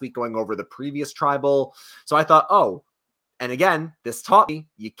 minutes last week going over the previous tribal. So I thought, oh, and again, this taught me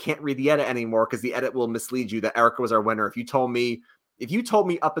you can't read the edit anymore because the edit will mislead you that Erica was our winner. If you told me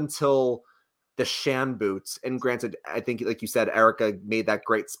up until the Shan boots, and granted, I think like you said, Erica made that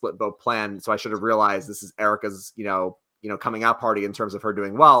great split vote plan. So I should have realized this is Erica's, you know, coming out party in terms of her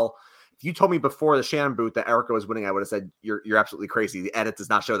doing well. If you told me before the Shan boot that Erica was winning, I would have said, you're absolutely crazy. The edit does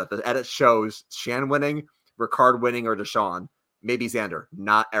not show that. The edit shows Shan winning, Ricard winning, or Deshawn. Maybe Xander,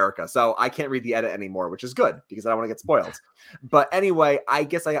 not Erica. So I can't read the edit anymore, which is good because I don't want to get spoiled. But anyway, I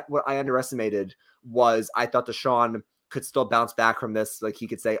guess what I underestimated was I thought Deshawn could still bounce back from this. Like he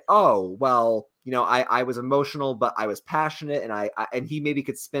could say, oh, well, you know, I was emotional, but I was passionate. And and he maybe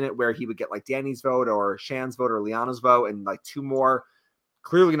could spin it where he would get like Danny's vote or Shan's vote or Liana's vote and like 2 more.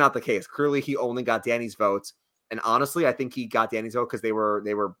 Clearly not the case. Clearly he only got Danny's vote. And honestly, I think he got Danny's vote because they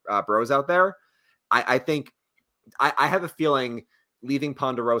were bros out there. I think I have a feeling leaving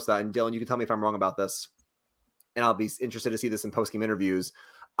Ponderosa, and Dylan, you can tell me if I'm wrong about this, and I'll be interested to see this in post-game interviews.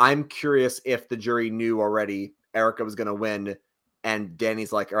 I'm curious if the jury knew already Erica was going to win, and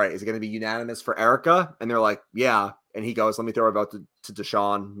Danny's like, all right, is it going to be unanimous for Erica? And they're like, yeah. And he goes, let me throw a vote to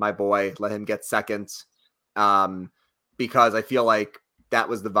Deshawn, my boy, let him get second. Because I feel like that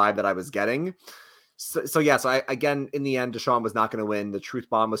was the vibe that I was getting. So again, in the end, Deshaun was not going to win. The truth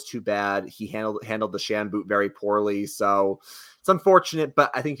bomb was too bad. He handled the Shan boot very poorly. So it's unfortunate, but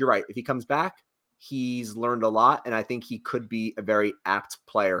I think you're right. If he comes back, he's learned a lot, and I think he could be a very apt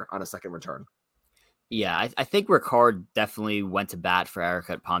player on a second return. Yeah, I think Ricard definitely went to bat for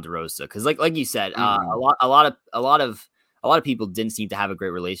Erica at Ponderosa because, like you said, a lot of people didn't seem to have a great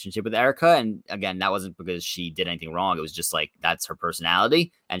relationship with Erica, and again, that wasn't because she did anything wrong. It was just like that's her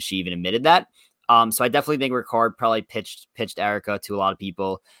personality, and she even admitted that. So I definitely think Ricard probably pitched Erica to a lot of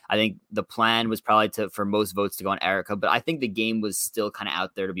people. I think the plan was probably for most votes to go on Erica, but I think the game was still kind of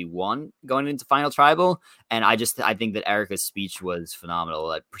out there to be won going into Final Tribal. And I think that Erica's speech was phenomenal.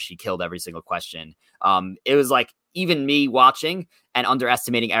 Like, she killed every single question. It was like even me watching and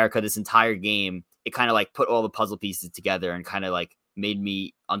underestimating Erica this entire game, it kind of like put all the puzzle pieces together and kind of like made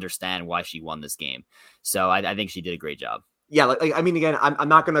me understand why she won this game. So I think she did a great job. Yeah, I mean, again, I'm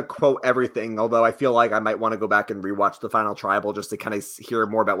not going to quote everything, although I feel like I might want to go back and rewatch the Final Tribal just to kind of hear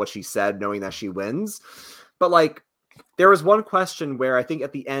more about what she said, knowing that she wins. But like, there was one question where I think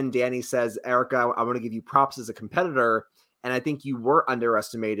at the end, Danny says, Erica, I want to give you props as a competitor. And I think you were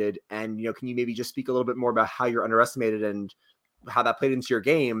underestimated. And, can you maybe just speak a little bit more about how you're underestimated and how that played into your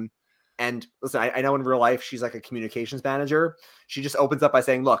game? And listen, I know in real life, she's like a communications manager. She just opens up by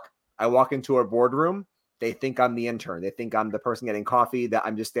saying, look, I walk into a boardroom. They think I'm the intern. They think I'm the person getting coffee, that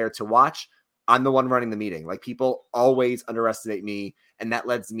I'm just there to watch. I'm the one running the meeting. Like, people always underestimate me, and that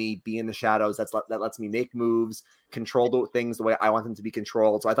lets me be in the shadows. That lets me make moves, control the things the way I want them to be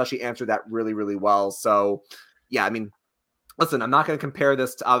controlled. So I thought she answered that really, really well. So yeah, I mean, listen, I'm not going to compare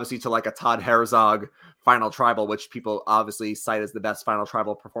this to like a Todd Herzog Final Tribal, which people obviously cite as the best Final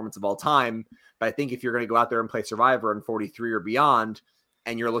Tribal performance of all time. But I think if you're going to go out there and play Survivor in 43 or beyond,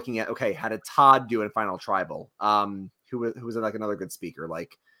 and you're looking at, okay, how did Todd do in Final Tribal? Who was like another good speaker?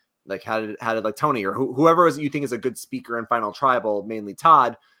 Like how did like Tony or whoever you think is a good speaker in Final Tribal, mainly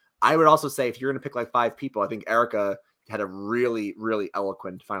Todd. I would also say if you're going to pick like 5 people, I think Erica had a really, really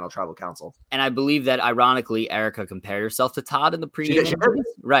eloquent Final Tribal council. And I believe that ironically, Erica compared herself to Todd in the pregame.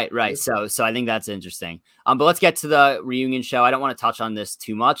 Right. So I think that's interesting. But let's get to the reunion show. I don't want to touch on this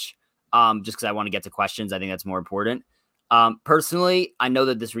too much, just because I want to get to questions. I think that's more important. Personally, I know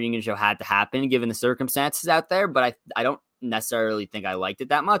that this reunion show had to happen given the circumstances out there, but I don't necessarily think I liked it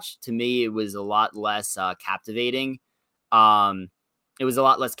that much. To me, it was a lot less captivating. It was a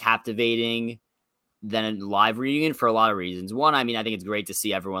lot less captivating than a live reunion for a lot of reasons. One, I mean, I think it's great to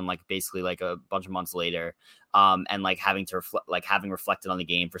see everyone like basically like a bunch of months later, and like having reflected on the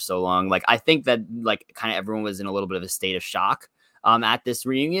game for so long. Like, I think that like kind of everyone was in a little bit of a state of shock at this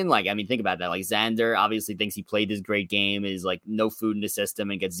reunion. Like, I mean, think about that. Like, Xander obviously thinks he played his great game, is like no food in the system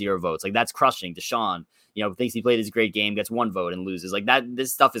and gets 0 votes. Like, that's crushing. Deshaun, thinks he played his great game, gets 1 vote and loses. Like, that,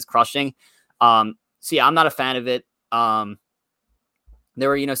 this stuff is crushing. So yeah, I'm not a fan of it. There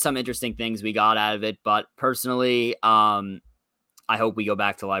were, some interesting things we got out of it, but personally, I hope we go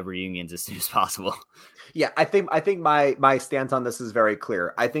back to live reunions as soon as possible. Yeah, I think my stance on this is very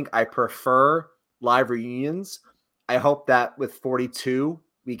clear. I think I prefer live reunions. I hope that with 42,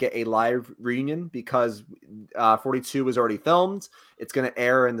 we get a live reunion because 42 was already filmed. It's going to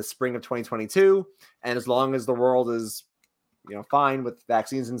air in the spring of 2022. And as long as the world is, fine with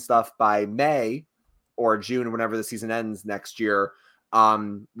vaccines and stuff by May or June, whenever the season ends next year,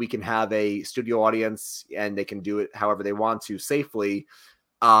 we can have a studio audience and they can do it however they want to safely.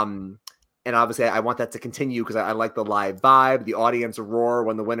 And obviously I want that to continue because I like the live vibe, the audience roar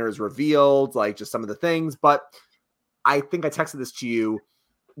when the winner is revealed, like just some of the things. But I think I texted this to you.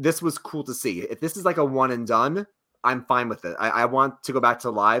 This was cool to see. If this is like a one and done, I'm fine with it. I want to go back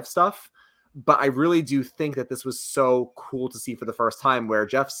to live stuff, but I really do think that this was so cool to see for the first time, where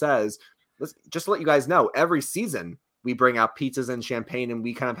Jeff says, just to let you guys know, every season we bring out pizzas and champagne and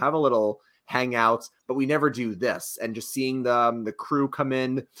we kind of have a little hangout, but we never do this. And just seeing the crew come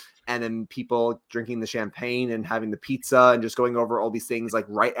in and then people drinking the champagne and having the pizza and just going over all these things like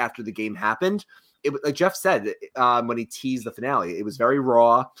right after the game happened. It, like Jeff said, when he teased the finale, it was very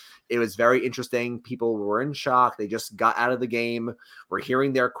raw. It was very interesting. People were in shock. They just got out of the game. We're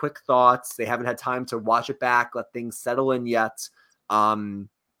hearing their quick thoughts. They haven't had time to watch it back, let things settle in yet.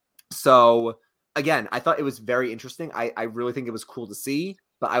 So again, I thought it was very interesting. I really think it was cool to see,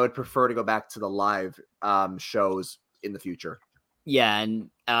 but I would prefer to go back to the live shows in the future. Yeah,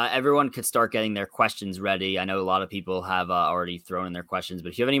 and everyone could start getting their questions ready. I know a lot of people have already thrown in their questions,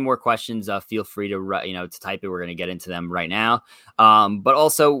 but if you have any more questions, feel free to to type it. We're going to get into them right now. But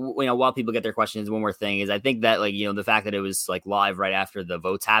also, while people get their questions, one more thing is I think that the fact that it was like live right after the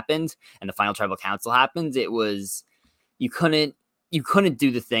votes happened and the final tribal council happened, it was you couldn't you couldn't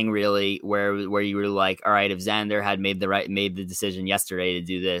do the thing really where you were like, all right, if Xander had made the decision yesterday to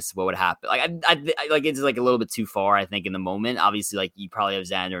do this, what would happen? Like, I like it's like a little bit too far, I think, in the moment. Obviously, like you probably have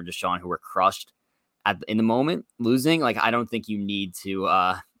Xander and Deshaun who were crushed in the moment, losing. Like, I don't think you need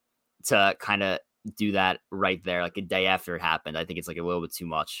to kind of do that right there, like a day after it happened. I think it's like a little bit too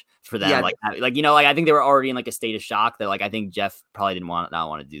much for them. Yeah. Like I think they were already in like a state of shock that like I think Jeff probably didn't want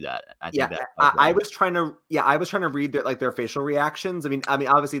to do that. I think I was trying to read their facial reactions. I mean,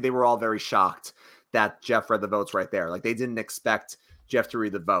 obviously they were all very shocked that Jeff read the votes right there. Like they didn't expect Jeff to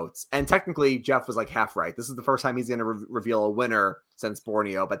read the votes, and technically Jeff was like half right. This is the first time he's going to reveal a winner since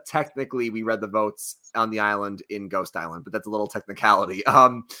Borneo, but technically we read the votes on the island in Ghost Island, but that's a little technicality.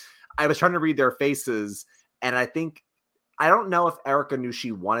 I was trying to read their faces, and I don't know if Erica knew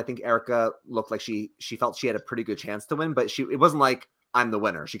she won. I think Erica looked like she felt she had a pretty good chance to win, but it wasn't like I'm the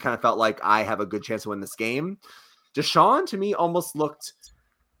winner. She kind of felt like I have a good chance to win this game. Deshaun to me almost looked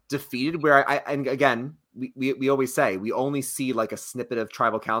defeated, where and again, we always say we only see like a snippet of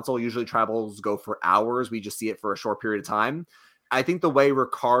tribal council. Usually tribals go for hours. We just see it for a short period of time. I think the way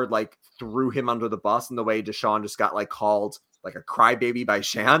Ricard like threw him under the bus and the way Deshaun just got like called like a crybaby by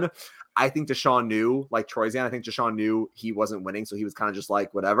Shan, I think Deshaun knew, like Troyzan, I think Deshaun knew he wasn't winning, so he was kind of just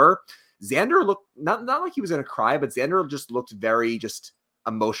like, whatever. Xander looked, not like he was going to cry, but Xander just looked very just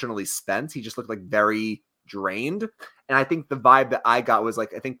emotionally spent. He just looked like very drained. And I think the vibe that I got was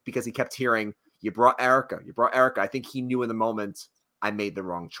like, I think because he kept hearing, you brought Erica. I think he knew in the moment I made the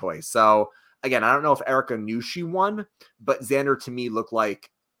wrong choice. So again, I don't know if Erica knew she won, but Xander to me looked like,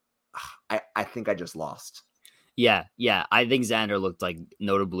 I think I just lost. Yeah. I think Xander looked like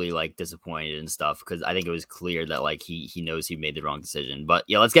notably like disappointed and stuff because I think it was clear that like he knows he made the wrong decision. But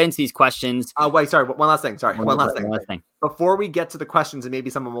yeah, let's get into these questions. Oh, wait, sorry. One last thing. One last thing. Before we get to the questions, and maybe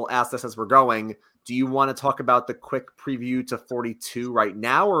someone will ask this as we're going, do you want to talk about the quick preview to 42 right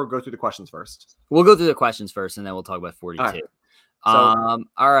now, or go through the questions first? We'll go through the questions first, and then we'll talk about 42. All right.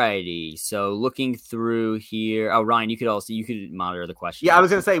 All righty. So looking through here. Oh, Ryan, you could monitor the questions. Yeah, I was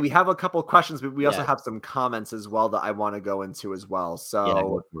going to say we have a couple of questions, but we also have some comments as well that I want to go into as well. So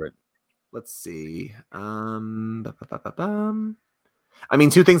go for it. Let's see. I mean,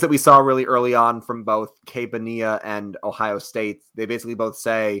 two things that we saw really early on from both Cape Bonilla and Ohio State. They basically both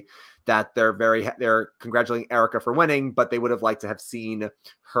say that they're congratulating Erica for winning, but they would have liked to have seen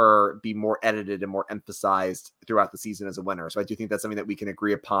her be more edited and more emphasized throughout the season as a winner. So I do think that's something that we can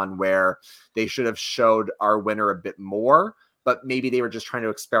agree upon, where they should have showed our winner a bit more, but maybe they were just trying to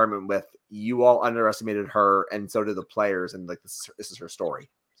experiment with, you all underestimated her and so did the players, and like this is her story.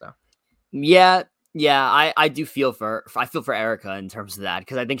 So yeah, I do feel for Erica in terms of that,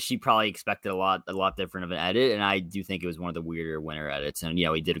 because I think she probably expected a lot different of an edit, and I do think it was one of the weirder winner edits, and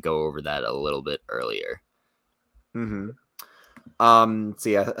we did go over that a little bit earlier. So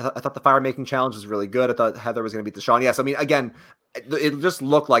yeah, I thought the fire making challenge was really good. I thought Heather was going to beat Deshaun. Yes, I mean, again, it just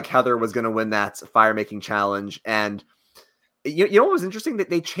looked like Heather was going to win that fire making challenge, and you know what was interesting? That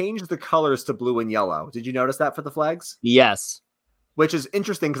they changed the colors to blue and yellow. Did you notice that for the flags? Yes, which is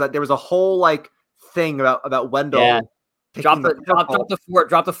interesting because there was a whole like thing about Wendell. Yeah. Drop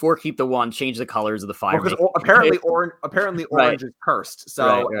the 4, keep the 1, change the colors of the fire. Apparently orange is cursed.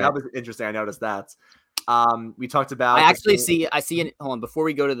 So that was interesting. I noticed that. We talked about. I see. Hold on, before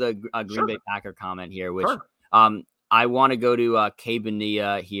we go to the Green Bay Packer comment here, which I want to go to Cape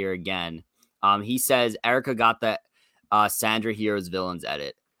Bonilla here again. He says Erica got the Sandra Heroes Villains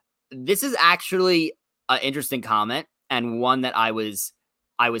edit. This is actually an interesting comment, and one that I was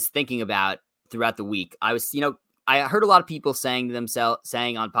thinking about throughout the week. I heard a lot of people saying on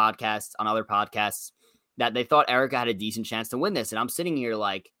other podcasts that they thought Erica had a decent chance to win this. And I'm sitting here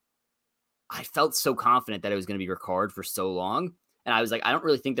like, I felt so confident that it was going to be Ricard for so long. And I was like, I don't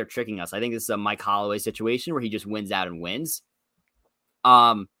really think they're tricking us. I think this is a Mike Holloway situation where he just wins out and wins.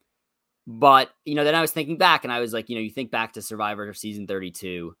 But then I was thinking back, and I was like, you think back to Survivor season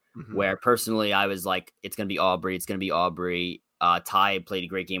 32, where personally I was like, it's going to be Aubrey. Ty played a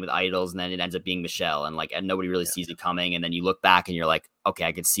great game with Idols, and then it ends up being Michelle, and nobody really sees it coming. And then you look back and you're like, okay,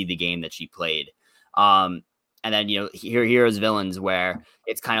 I could see the game that she played. And then, here's Villains, where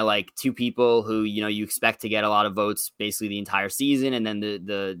it's kind of like two people who, you expect to get a lot of votes basically the entire season, and then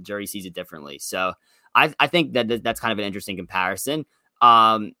the jury sees it differently. So I think that's kind of an interesting comparison.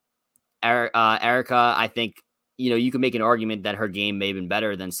 Erica, I think, you can make an argument that her game may have been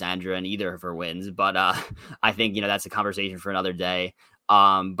better than Sandra in either of her wins, but I think, that's a conversation for another day.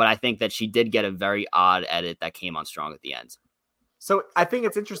 But I think that she did get a very odd edit that came on strong at the end. So I think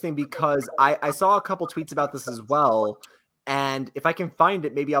it's interesting because I saw a couple tweets about this as well. And if I can find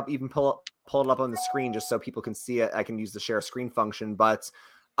it, maybe I'll even pull pull it up on the screen just so people can see it. I can use the share screen function, but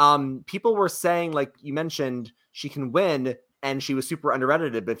people were saying, like you mentioned, she can win and she was super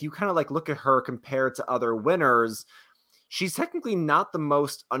under-edited. But if you kind of like look at her compared to other winners, she's technically not the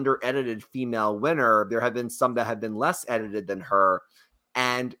most under-edited female winner. There have been some that have been less edited than her.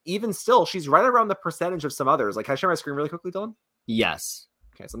 And even still, she's right around the percentage of some others. Like, can I share my screen really quickly, Dylan? Yes.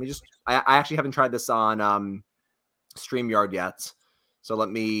 Okay, so let me just, I actually haven't tried this on StreamYard yet. So let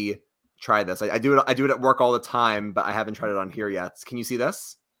me try this. I do it at work all the time, but I haven't tried it on here yet. Can you see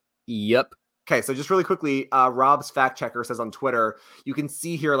this? Yep. Okay, so just really quickly, Rob's fact checker says on Twitter, you can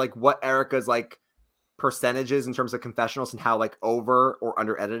see here like what Erica's like percentages in terms of confessionals and how like over or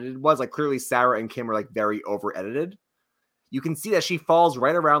under edited was. Like clearly Sarah and Kim are like very over edited. You can see that she falls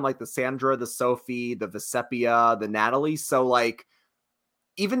right around like the Sandra, the Sophie, the Vecepia, the Natalie. So like,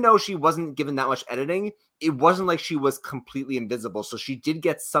 even though she wasn't given that much editing, it wasn't like she was completely invisible. So she did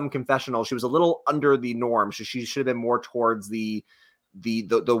get some confessional. She was a little under the norm. So she should have been more towards the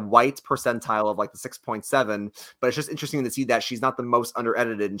white percentile of like the 6.7. But it's just interesting to see that she's not the most under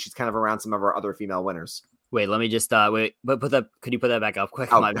edited and she's kind of around some of our other female winners. Wait, let me just wait. But could you put that back up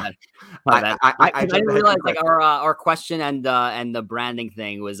quick? Oh. My bad. My bad. I didn't realize like our question and the branding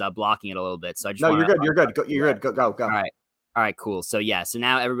thing was blocking it a little bit. So I just you're good. You're good. You're good. Go. All right, cool. So yeah, so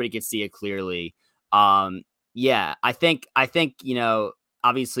now everybody can see it clearly. Yeah, I think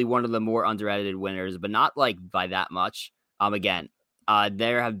obviously one of the more under-edited winners, but not like by that much. Again,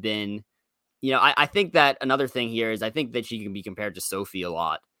 there have been, I think that another thing here is I think that she can be compared to Sophie a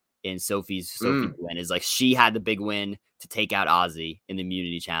lot. In Sophie's win is like she had the big win to take out Ozzy in the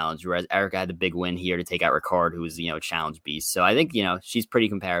immunity challenge, whereas Erica had the big win here to take out Ricard, who was challenge beast. So I think she's pretty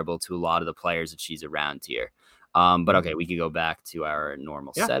comparable to a lot of the players that she's around here. But okay, we can go back to our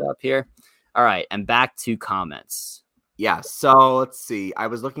normal setup here. All right, and back to comments. Yeah, so let's see. I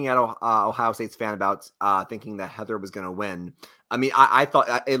was looking at Ohio State's fan about thinking that Heather was going to win. I mean, I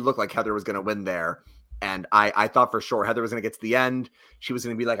thought it looked like Heather was going to win there. And I thought for sure Heather was going to get to the end. She was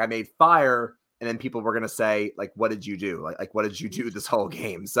going to be like, I made fire. And then people were going to say, like, what did you do? Like, what did you do this whole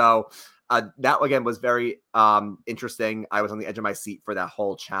game? So that, again, was very interesting. I was on the edge of my seat for that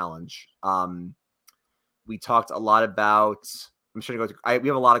whole challenge. We talked a lot about, I'm sure to go through, we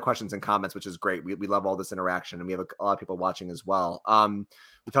have a lot of questions and comments, which is great. We love all this interaction, and we have a lot of people watching as well.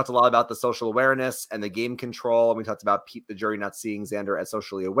 We talked a lot about the social awareness and the game control. And we talked about the jury not seeing Xander as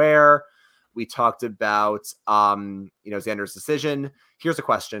socially aware. We talked about, Xander's decision. Here's a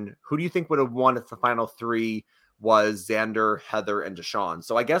question. Who do you think would have won if the final three was Xander, Heather, and Deshawn?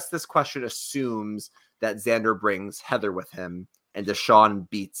 So I guess this question assumes that Xander brings Heather with him and Deshawn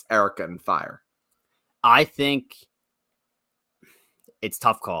beats Erica in fire. I think it's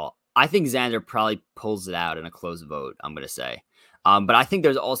tough call. I think Xander probably pulls it out in a close vote, I'm going to say. But I think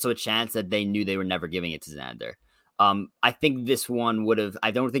there's also a chance that they knew they were never giving it to Xander. I think this one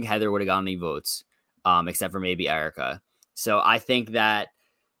I don't think Heather would have gotten any votes, except for maybe Erica. So I think that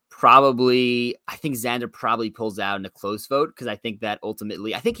Xander probably pulls out in a close vote because I think that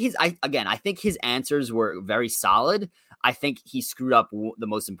ultimately, I think his answers were very solid. I think he screwed up the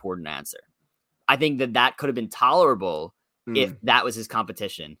most important answer. I think that could have been tolerable if that was his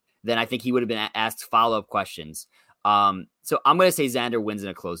competition. Then I think he would have been asked follow-up questions. So I'm going to say Xander wins in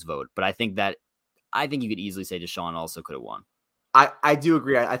a close vote, but I think you could easily say Deshawn also could have won. I do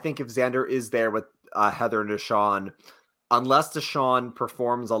agree. I think if Xander is there with Heather and Deshawn, unless Deshawn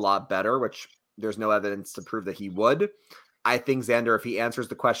performs a lot better, which there's no evidence to prove that he would, I think Xander, if he answers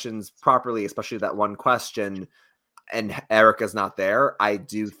the questions properly, especially that one question, and Erica's not there, I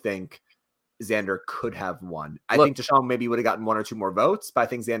do think Xander could have won. I think Deshawn maybe would have gotten one or two more votes, but I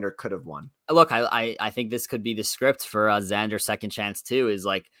think Xander could have won. Look, I think this could be the script for Xander's second chance too. Is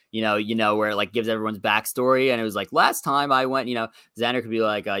like where it like gives everyone's backstory, and it was like last time I went. Xander could be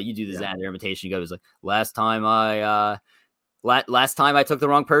like, you do the Xander imitation. He goes like last time I took the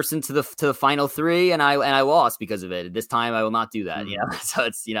wrong person to the final three, and I lost because of it. This time I will not do that. So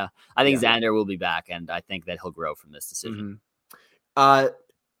it's I think Xander will be back, and I think that he'll grow from this decision.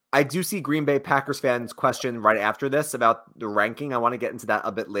 I do see Green Bay Packers fans question right after this about the ranking. I want to get into that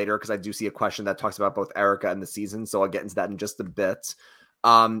a bit later because I do see a question that talks about both Erica and the season. So I'll get into that in just a bit.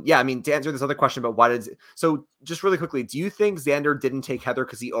 I mean, to answer this other question about so just really quickly, do you think Xander didn't take Heather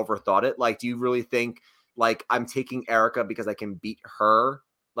because he overthought it? Like, do you really think like I'm taking Erica because I can beat her?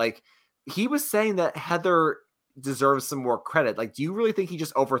 Like he was saying that Heather deserves some more credit. Like, do you really think he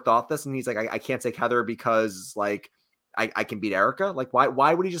just overthought this? And he's like, I can't take Heather because like, I can beat Erica. Like,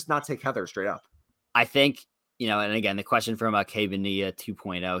 why would he just not take Heather straight up? I think, and again, the question from K Vanilla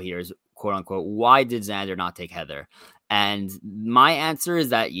 2.0 here is quote unquote, why did Xander not take Heather? And my answer is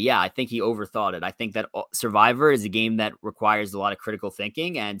that, yeah, I think he overthought it. I think that Survivor is a game that requires a lot of critical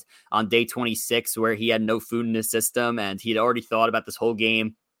thinking. And on day 26, where he had no food in his system and he'd already thought about this whole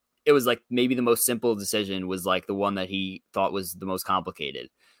game, it was like maybe the most simple decision was like the one that he thought was the most complicated.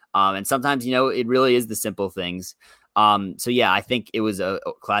 And sometimes, it really is the simple things. So yeah, I think it was a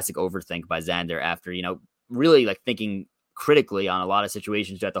classic overthink by Xander after, really like thinking critically on a lot of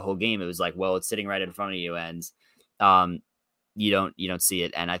situations throughout the whole game. It was like, well, it's sitting right in front of you, and you don't see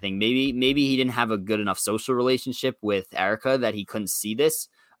it. And I think maybe he didn't have a good enough social relationship with Erica that he couldn't see this.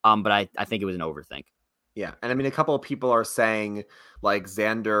 But I think it was an overthink. Yeah. And I mean, a couple of people are saying like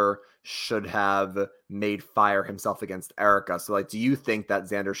Xander should have made fire himself against Erica. So like, do you think that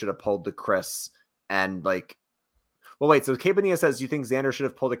Xander should have pulled the Chris and like, well, wait, so Kate Bonilla says, do you think Xander should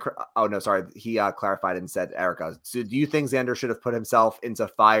have pulled the, oh no, sorry. He clarified and said Erica. So do you think Xander should have put himself into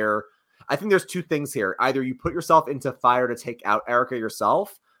fire? I think there's two things here. Either you put yourself into fire to take out Erica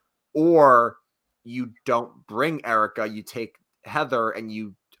yourself, or you don't bring Erica, you take Heather and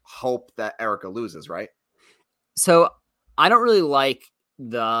you hope that Erica loses, right? So I don't really like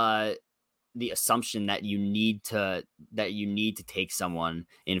the assumption that you need to take someone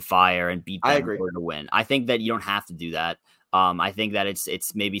in fire and beat them in order to win. I think that you don't have to do that. I think that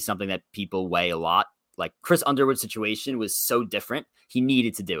it's maybe something that people weigh a lot. Like Chris Underwood's situation was so different. He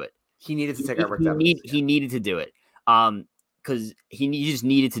needed to do it. He needed to take out Rick He needed to do it. Because he just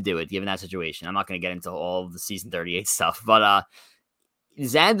needed to do it given that situation. I'm not going to get into all of the season 38 stuff, but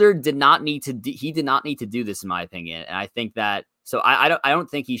Xander did not need to do this, in my opinion. And I think that, so I don't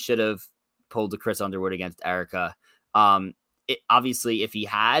think he should have pulled the Chris Underwood against Erica. Obviously, if he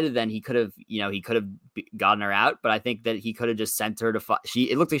had, then he could have gotten her out. But I think that he could have just sent her to fire.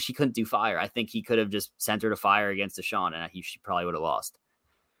 It looked like she couldn't do fire. I think he could have just sent her to fire against Deshawn, and she probably would have lost.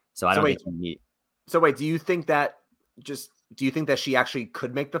 So I don't think he need. So wait, do you think that she actually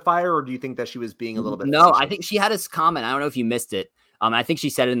could make the fire, or do you think that she was being a little bit? No, I think she had this comment. I don't know if you missed it. I think she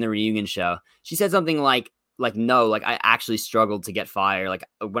said it in the reunion show. She said something like no, like I actually struggled to get fire. Like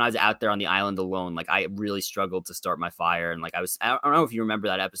when I was out there on the island alone, like I really struggled to start my fire. And like I don't know if you remember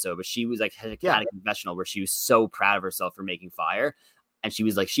that episode, but she was like had a confessional where she was so proud of herself for making fire. And she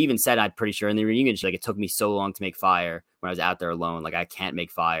was like, she even said, I'm pretty sure in the reunion, she's like, it took me so long to make fire when I was out there alone. Like I can't make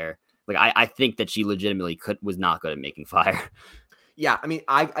fire. Like I think that she legitimately was not good at making fire. Yeah, I mean,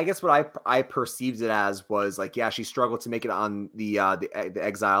 I guess what I perceived it as was like, yeah, she struggled to make it on the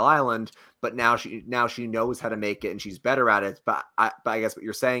Exile Island, but now she knows how to make it and she's better at it. But I guess what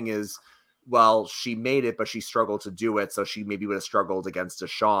you're saying is, well, she made it, but she struggled to do it, so she maybe would have struggled against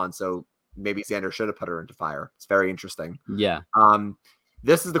Deshawn. So maybe Xander should have put her into fire. It's very interesting. Yeah.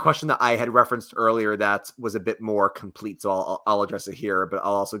 This is the question that I had referenced earlier that was a bit more complete, so I'll address it here, but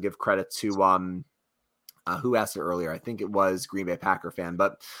I'll also give credit to who asked it earlier. I think it was Green Bay Packer fan.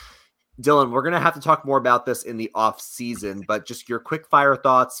 But Dylan, we're going to have to talk more about this in the off season, but just your quick fire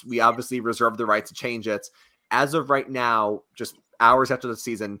thoughts. We obviously reserve the right to change it. As of right now, just hours after the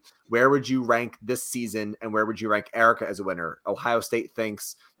season, where would you rank this season and where would you rank Erica as a winner? Ohio State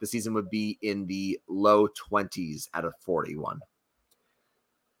thinks the season would be in the low 20s out of 41.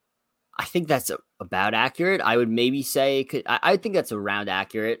 I think that's about accurate. I would maybe say I think that's around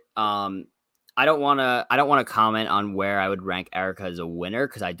accurate. I don't want to comment on where I would rank Erica as a winner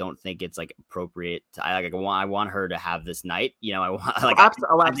because I don't think it's like appropriate. I want her to have this night. I want like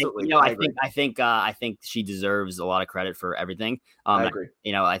absolutely. I think she deserves a lot of credit for everything. I agree.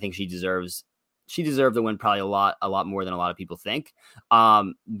 I think she deserved to win probably a lot more than a lot of people think.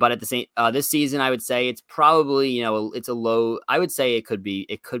 But at the same this season, I would say it's probably it's a low. I would say it could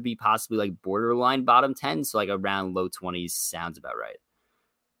be possibly like borderline bottom 10, so like around low 20s sounds about right.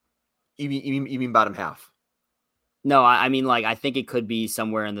 You mean bottom half? No, I mean like I think it could be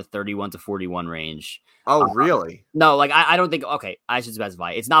somewhere in the 31 to 41 range. Oh, really? No, like I don't think. Okay, I should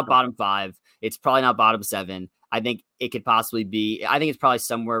specify. It's not bottom 5. It's probably not bottom 7. I think it could possibly be. I think it's probably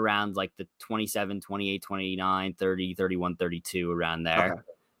somewhere around like the 27, 28, 29, 30, 31, 32 around there.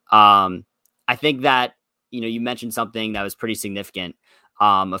 Okay. I think that you mentioned something that was pretty significant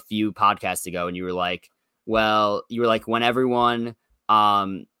a few podcasts ago, and you were like, when everyone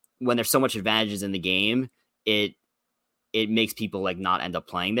when there's so much advantages in the game, it makes people like not end up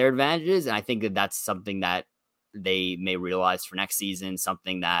playing their advantages. And I think that that's something that they may realize for next season,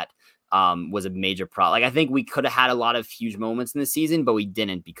 something that was a major problem. Like I think we could have had a lot of huge moments in the season, but we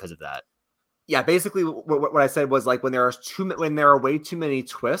didn't because of that. Yeah, basically what I said was like when there are way too many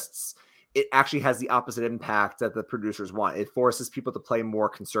twists, it actually has the opposite impact that the producers want. It forces people to play more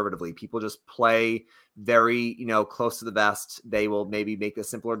conservatively. People just play very, close to the vest. They will maybe make the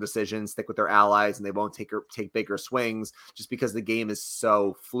simpler decisions, stick with their allies, and they won't take bigger swings just because the game is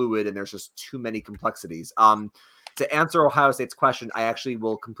so fluid and there's just too many complexities. To answer Ohio State's question, I actually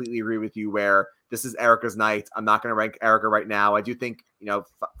will completely agree with you where this is Erica's night. I'm not going to rank Erica right now. I do think,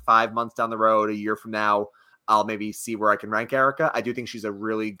 5 months down the road, a year from now, I'll maybe see where I can rank Erica. I do think she's a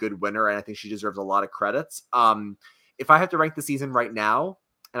really good winner, and I think she deserves a lot of credits. If I have to rank the season right now,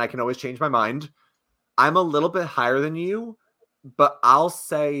 and I can always change my mind, I'm a little bit higher than you, but I'll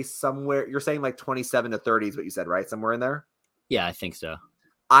say somewhere, you're saying like 27 to 30 is what you said, right? Somewhere in there? Yeah, I think so.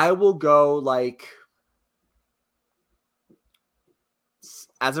 I will go like,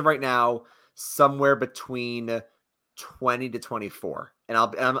 as of right now, somewhere between 20 to 24.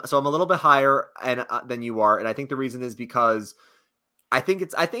 So I'm a little bit higher than you are. And I think the reason is because I think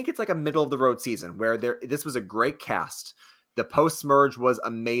it's like a middle of the road season where this was a great cast. The post merge was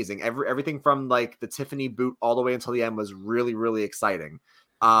amazing. Everything from like the Tiffany boot all the way until the end was really, really exciting.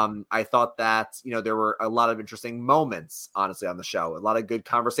 I thought that, there were a lot of interesting moments, honestly, on the show, a lot of good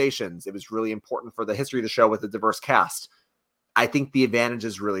conversations. It was really important for the history of the show with a diverse cast. I think the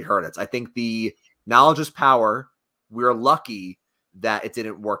advantages really hurt it. I think the knowledge is power. We're lucky that it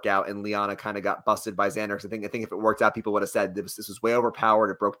didn't work out and Liana kind of got busted by Xander. I think if it worked out, people would have said this was way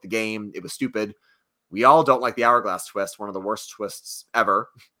overpowered. It broke the game. It was stupid. We all don't like the Hourglass twist, one of the worst twists ever.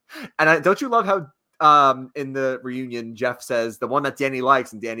 And don't you love how in the reunion, Jeff says the one that Danny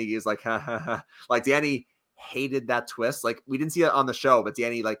likes, and Danny is like, ha, ha, ha. Like Danny hated that twist. Like we didn't see it on the show, but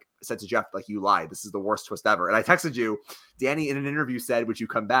Danny like said to Jeff, like, you lied. This is the worst twist ever. And I texted you, Danny in an interview said, would you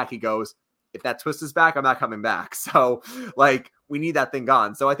come back? He goes, if that twist is back, I'm not coming back. So like we need that thing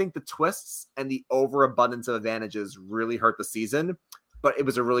gone. So I think the twists and the overabundance of advantages really hurt the season, but it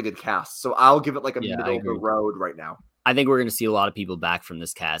was a really good cast. So I'll give it like a middle of the road right now. I think we're going to see a lot of people back from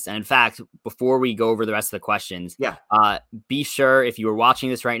this cast. And in fact, before we go over the rest of the questions, be sure, if you are watching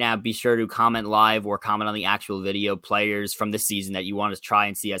this right now, be sure to comment live or comment on the actual video players from this season that you want to try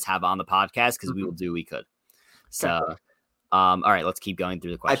and see us have on the podcast, because we will do what we could. So, all right, let's keep going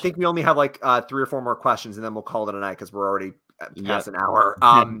through the questions. I think we only have like 3 or 4 more questions, and then we'll call it a night because we're already past an hour.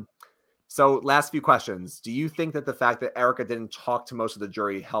 So last few questions. Do you think that the fact that Erica didn't talk to most of the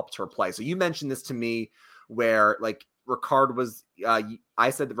jury helped her play? So you mentioned this to me where like Ricard was, I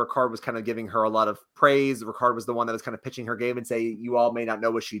said that Ricard was kind of giving her a lot of praise. Ricard was the one that was kind of pitching her game and say, you all may not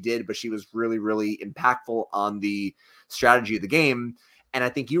know what she did, but she was really, really impactful on the strategy of the game. And I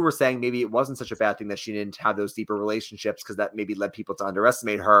think you were saying maybe it wasn't such a bad thing that she didn't have those deeper relationships because that maybe led people to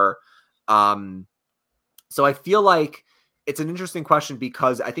underestimate her. So I feel like it's an interesting question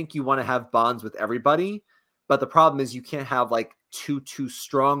because I think you want to have bonds with everybody, but the problem is you can't have like too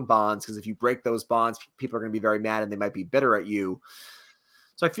strong bonds, because if you break those bonds, people are going to be very mad and they might be bitter at you.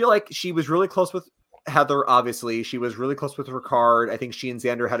 So I feel like she was really close with Heather. Obviously, she was really close with Ricard. I think she and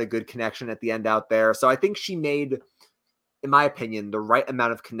Xander had a good connection at the end out there. So I think she made, in my opinion, the right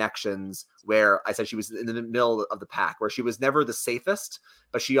amount of connections where I said she was in the middle of the pack, where she was never the safest,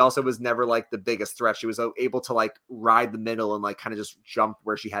 but she also was never like the biggest threat. She was able to like ride the middle and like kind of just jump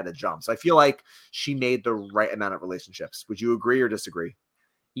where she had to jump. So I feel like she made the right amount of relationships. Would you agree or disagree?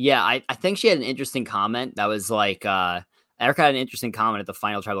 Yeah, I think she had an interesting comment that was like, Erica had an interesting comment at the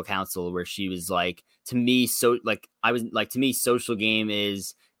final tribal council where she was like, to me, to me, social game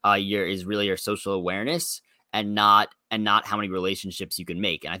is really your social awareness and not how many relationships you can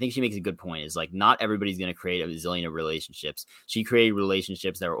make. And I think she makes a good point, is like, not everybody's going to create a zillion of relationships. She created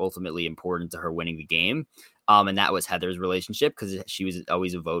relationships that were ultimately important to her winning the game. And that was Heather's relationship, because she was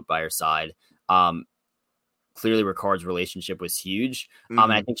always a vote by her side. Clearly Ricard's relationship was huge. And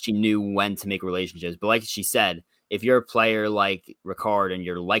I think she knew when to make relationships. But like she said, if you're a player like Ricard and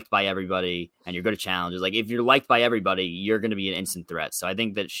you're liked by everybody and you're good at challenges, like if you're liked by everybody, you're going to be an instant threat. So I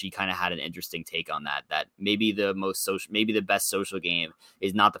think that she kind of had an interesting take on that maybe the best social game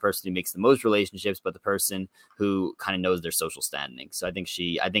is not the person who makes the most relationships, but the person who kind of knows their social standing. So I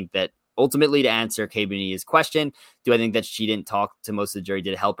think that ultimately, to answer KB's question, do I think that she didn't talk to most of the jury?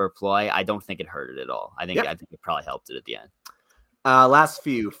 Did it help her play? I don't think it hurt it at all. I think it probably helped it at the end. Last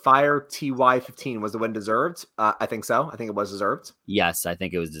few. Fire TY15, was the win deserved? I think so. I think it was deserved. Yes, I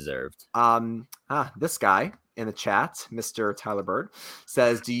think it was deserved. This guy in the chat, Mr. Tyler Bird,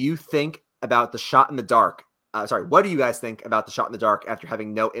 says, do you think about the shot in the dark? What do you guys think about the shot in the dark after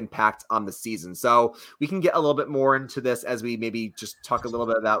having no impact on the season? So we can get a little bit more into this as we maybe just talk a little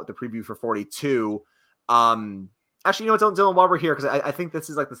bit about the preview for 42. Actually, you know what, Dylan, while we're here, because I think this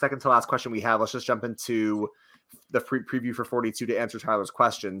is like the second to last question we have, let's just jump into the preview for 42 to answer Tyler's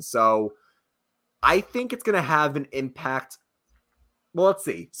question. So I think it's going to have an impact. Well, let's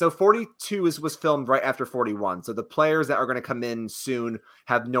see. So 42 was filmed right after 41. So the players that are going to come in soon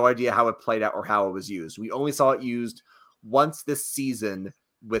have no idea how it played out or how it was used. We only saw it used once this season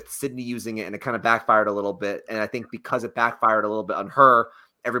with Sydney using it, and it kind of backfired a little bit. And I think because it backfired a little bit on her,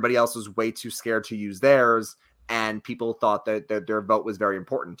 everybody else was way too scared to use theirs. And people thought that their vote was very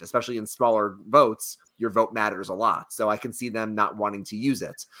important, especially in smaller votes. Your vote matters a lot. So I can see them not wanting to use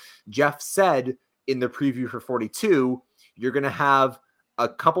it. Jeff said in the preview for 42, you're going to have a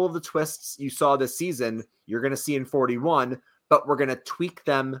couple of the twists you saw this season, you're going to see in 41, but we're going to tweak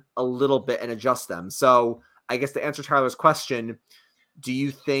them a little bit and adjust them. So I guess to answer Tyler's question, do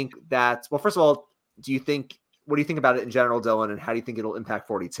you think that, well, first of all, what do you think about it in general, Dylan, and how do you think it'll impact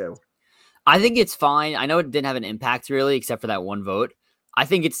 42? I think it's fine. I know it didn't have an impact really, except for that one vote. I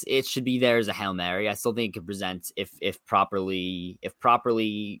think it should be there as a Hail Mary. I still think it could present, if properly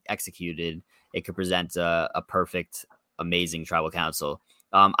executed, it could present a perfect, amazing tribal council.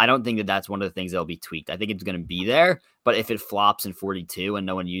 I don't think that that's one of the things that'll be tweaked. I think it's going to be there, but if it flops in 42 and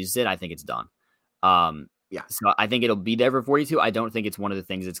no one uses it, I think it's done. Yeah. So I think it'll be there for 42. I don't think it's one of the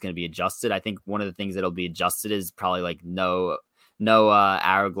things that's going to be adjusted. I think one of the things that'll be adjusted is probably like no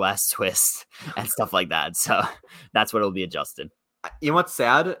hourglass twist and stuff like that. So that's what it'll be adjusted. You know what's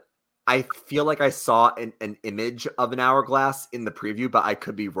sad? I feel like I saw an image of an hourglass in the preview, but I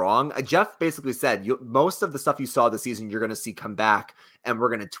could be wrong. Jeff basically said most of the stuff you saw this season, you're going to see come back, and we're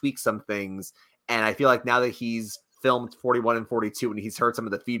going to tweak some things. And I feel like now that he's filmed 41 and 42 and he's heard some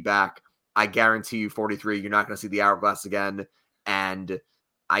of the feedback, I guarantee you 43, you're not going to see the hourglass again. And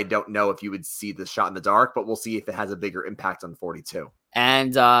I don't know if you would see the shot in the dark, but we'll see if it has a bigger impact on 42.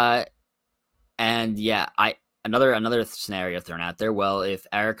 And yeah, another scenario thrown out there. Well, if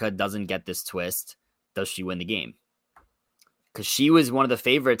Erica doesn't get this twist, does she win the game? Because she was one of the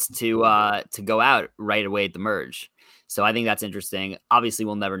favorites to go out right away at the merge. So I think that's interesting. Obviously,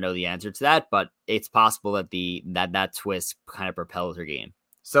 we'll never know the answer to that, but it's possible that that twist kind of propels her game.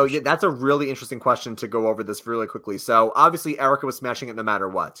 So yeah, that's a really interesting question to go over this really quickly. So obviously Erica was smashing it no matter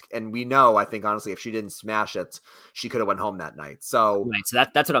what. And we know, I think, honestly, if she didn't smash it, she could have went home that night. So right. So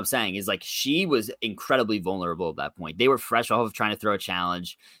that's what I'm saying is like, she was incredibly vulnerable at that point. They were fresh off of trying to throw a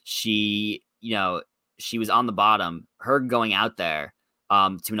challenge. She was on the bottom. Her going out there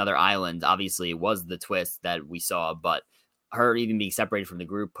to another island, obviously was the twist that we saw, but her even being separated from the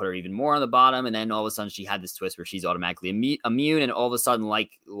group put her even more on the bottom. And then all of a sudden she had this twist where she's automatically immune. And all of a sudden,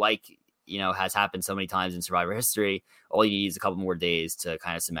 like, has happened so many times in Survivor history, all you need is a couple more days to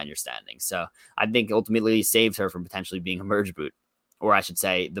kind of cement your standing. So I think ultimately saved her from potentially being a merge boot, or I should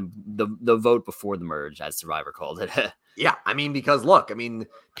say the vote before the merge, as Survivor called it. Yeah, I mean, because look, I mean,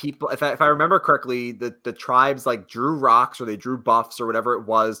 people, if I remember correctly, the tribes like drew rocks or they drew buffs or whatever it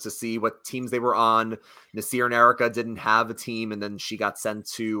was to see what teams they were on. Naseer and Erica didn't have a team, and then she got sent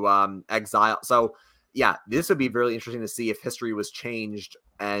to exile. So yeah, this would be really interesting to see if history was changed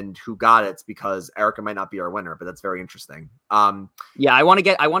and who got it, because Erica might not be our winner, but that's very interesting. Yeah, I want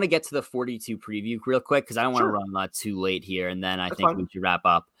to get to the 42 preview real quick, because I don't want to Sure. run too late here, and then That's think fine. we should wrap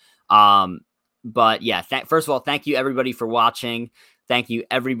up. But yeah, first of all, thank you everybody for watching. Thank you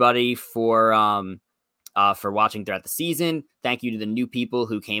everybody for watching throughout the season. Thank you to the new people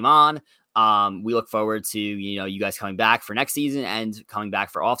who came on. We look forward to, you guys coming back for next season and coming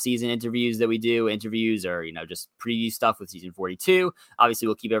back for off-season interviews that we do, or, just preview stuff with season 42. Obviously,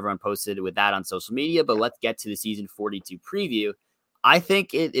 we'll keep everyone posted with that on social media, but let's get to the season 42 preview. I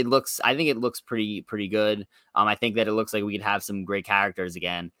think it looks pretty good. I think that it looks like we could have some great characters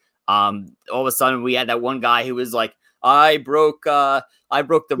again. All of a sudden we had that one guy who was like, I broke the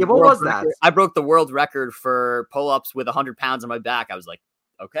world record for pull-ups with 100 pounds on my back. I was like,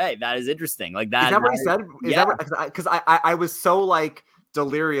 okay, that is interesting. Like that. Is that what he said? Yeah. Because I was so like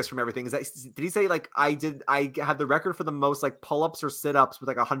delirious from everything. Did he say like I had the record for the most like pull-ups or sit-ups with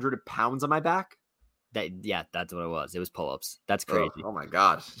like 100 pounds on my back? That's what it was. It was pull-ups. That's crazy. Oh my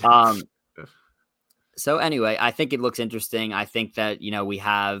God. So anyway, I think it looks interesting. I think that,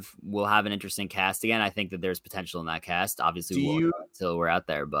 we'll have an interesting cast again. I think that there's potential in that cast. Obviously, until we're out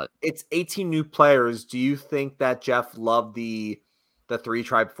there, but it's 18 new players. Do you think that Jeff loved the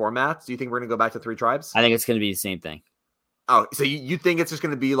 3-tribe formats? Do you think we're going to go back to 3 tribes? I think it's going to be the same thing. Oh, so you think it's just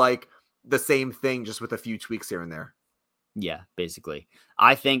going to be like the same thing, just with a few tweaks here and there? Yeah, basically.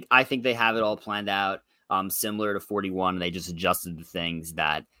 I think they have it all planned out, similar to 41. And they just adjusted the things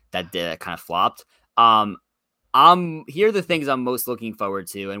that kind of flopped. Here are the things I'm most looking forward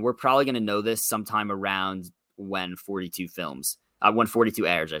to, and we're probably going to know this sometime around when 42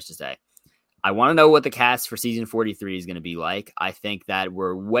 airs, I should say. I want to know what the cast for season 43 is going to be like. I think that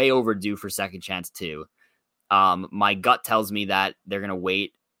we're way overdue for Second Chance 2. My gut tells me that they're going to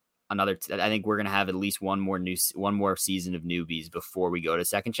wait I think we're going to have at least one more season of newbies before we go to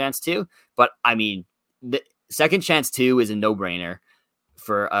Second Chance 2. But I mean, the Second Chance 2 is a no-brainer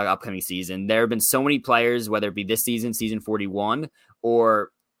for an upcoming season. There have been so many players, whether it be this season, season 41, or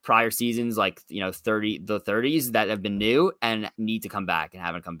prior seasons like the 30s that have been new and need to come back and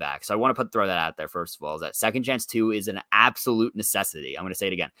haven't come back. So I want to throw that out there first of all, is that Second Chance 2 is an absolute necessity. I'm going to say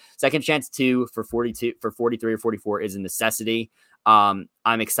it again. Second Chance 2 for 42, for 43 or 44 is a necessity. I'm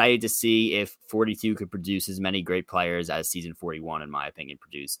excited to see if 42 could produce as many great players as season 41, in my opinion,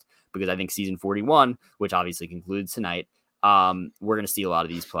 produced, because I think season 41, which obviously concludes tonight, we're going to see a lot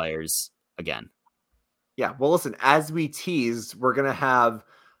of these players again. Yeah. Well, listen, as we teased, we're going to have,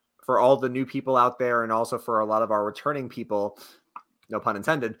 for all the new people out there and also for a lot of our returning people, no pun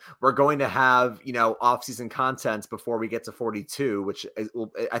intended, we're going to have, off-season content before we get to 42, which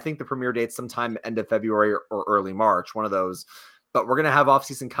I think the premiere date's sometime end of February or early March, one of those. But we're going to have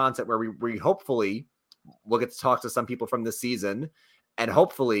off-season content where we hopefully will get to talk to some people from this season. And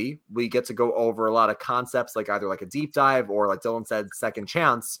hopefully we get to go over a lot of concepts, like either like a deep dive or, like Dylan said, Second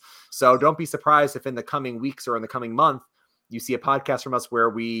Chance. So don't be surprised if in the coming weeks or in the coming month, you see a podcast from us where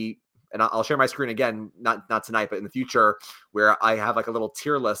and I'll share my screen again, not tonight, but in the future, where I have like a little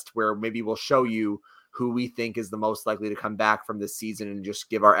tier list where maybe we'll show you who we think is the most likely to come back from this season and just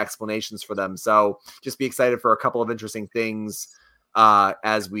give our explanations for them. So just be excited for a couple of interesting things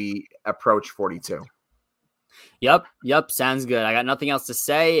as we approach 42. Yep. Sounds good. I got nothing else to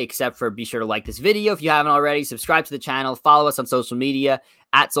say except for be sure to like this video if you haven't already. Subscribe to the channel. Follow us on social media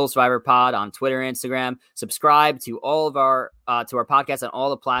at Soul Survivor Pod on Twitter and Instagram. Subscribe to all of our podcasts on all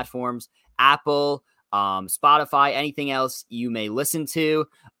the platforms: Apple, Spotify, anything else you may listen to.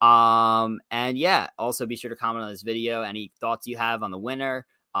 And yeah, also be sure to comment on this video. Any thoughts you have on the winner?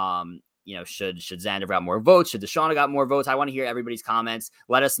 Should Xander got more votes? Should Deshaun got more votes? I want to hear everybody's comments.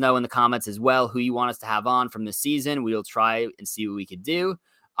 Let us know in the comments as well who you want us to have on from this season. We'll try and see what we could do.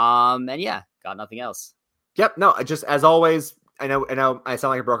 And yeah, got nothing else. Yep. No, just as always, I know I sound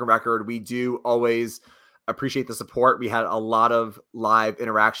like a broken record. We do always appreciate the support. We had a lot of live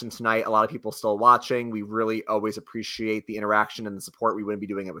interaction tonight. A lot of people still watching. We really always appreciate the interaction and the support. We wouldn't be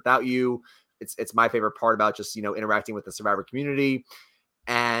doing it without you. It's my favorite part about just, interacting with the Survivor community.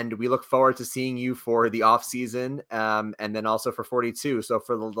 And we look forward to seeing you for the off season, and then also for 42. So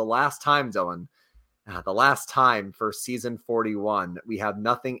for the last time, Dylan, the last time for season 41, we have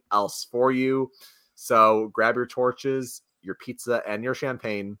nothing else for you. So grab your torches, your pizza, and your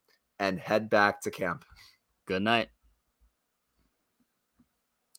champagne and head back to camp. Good night.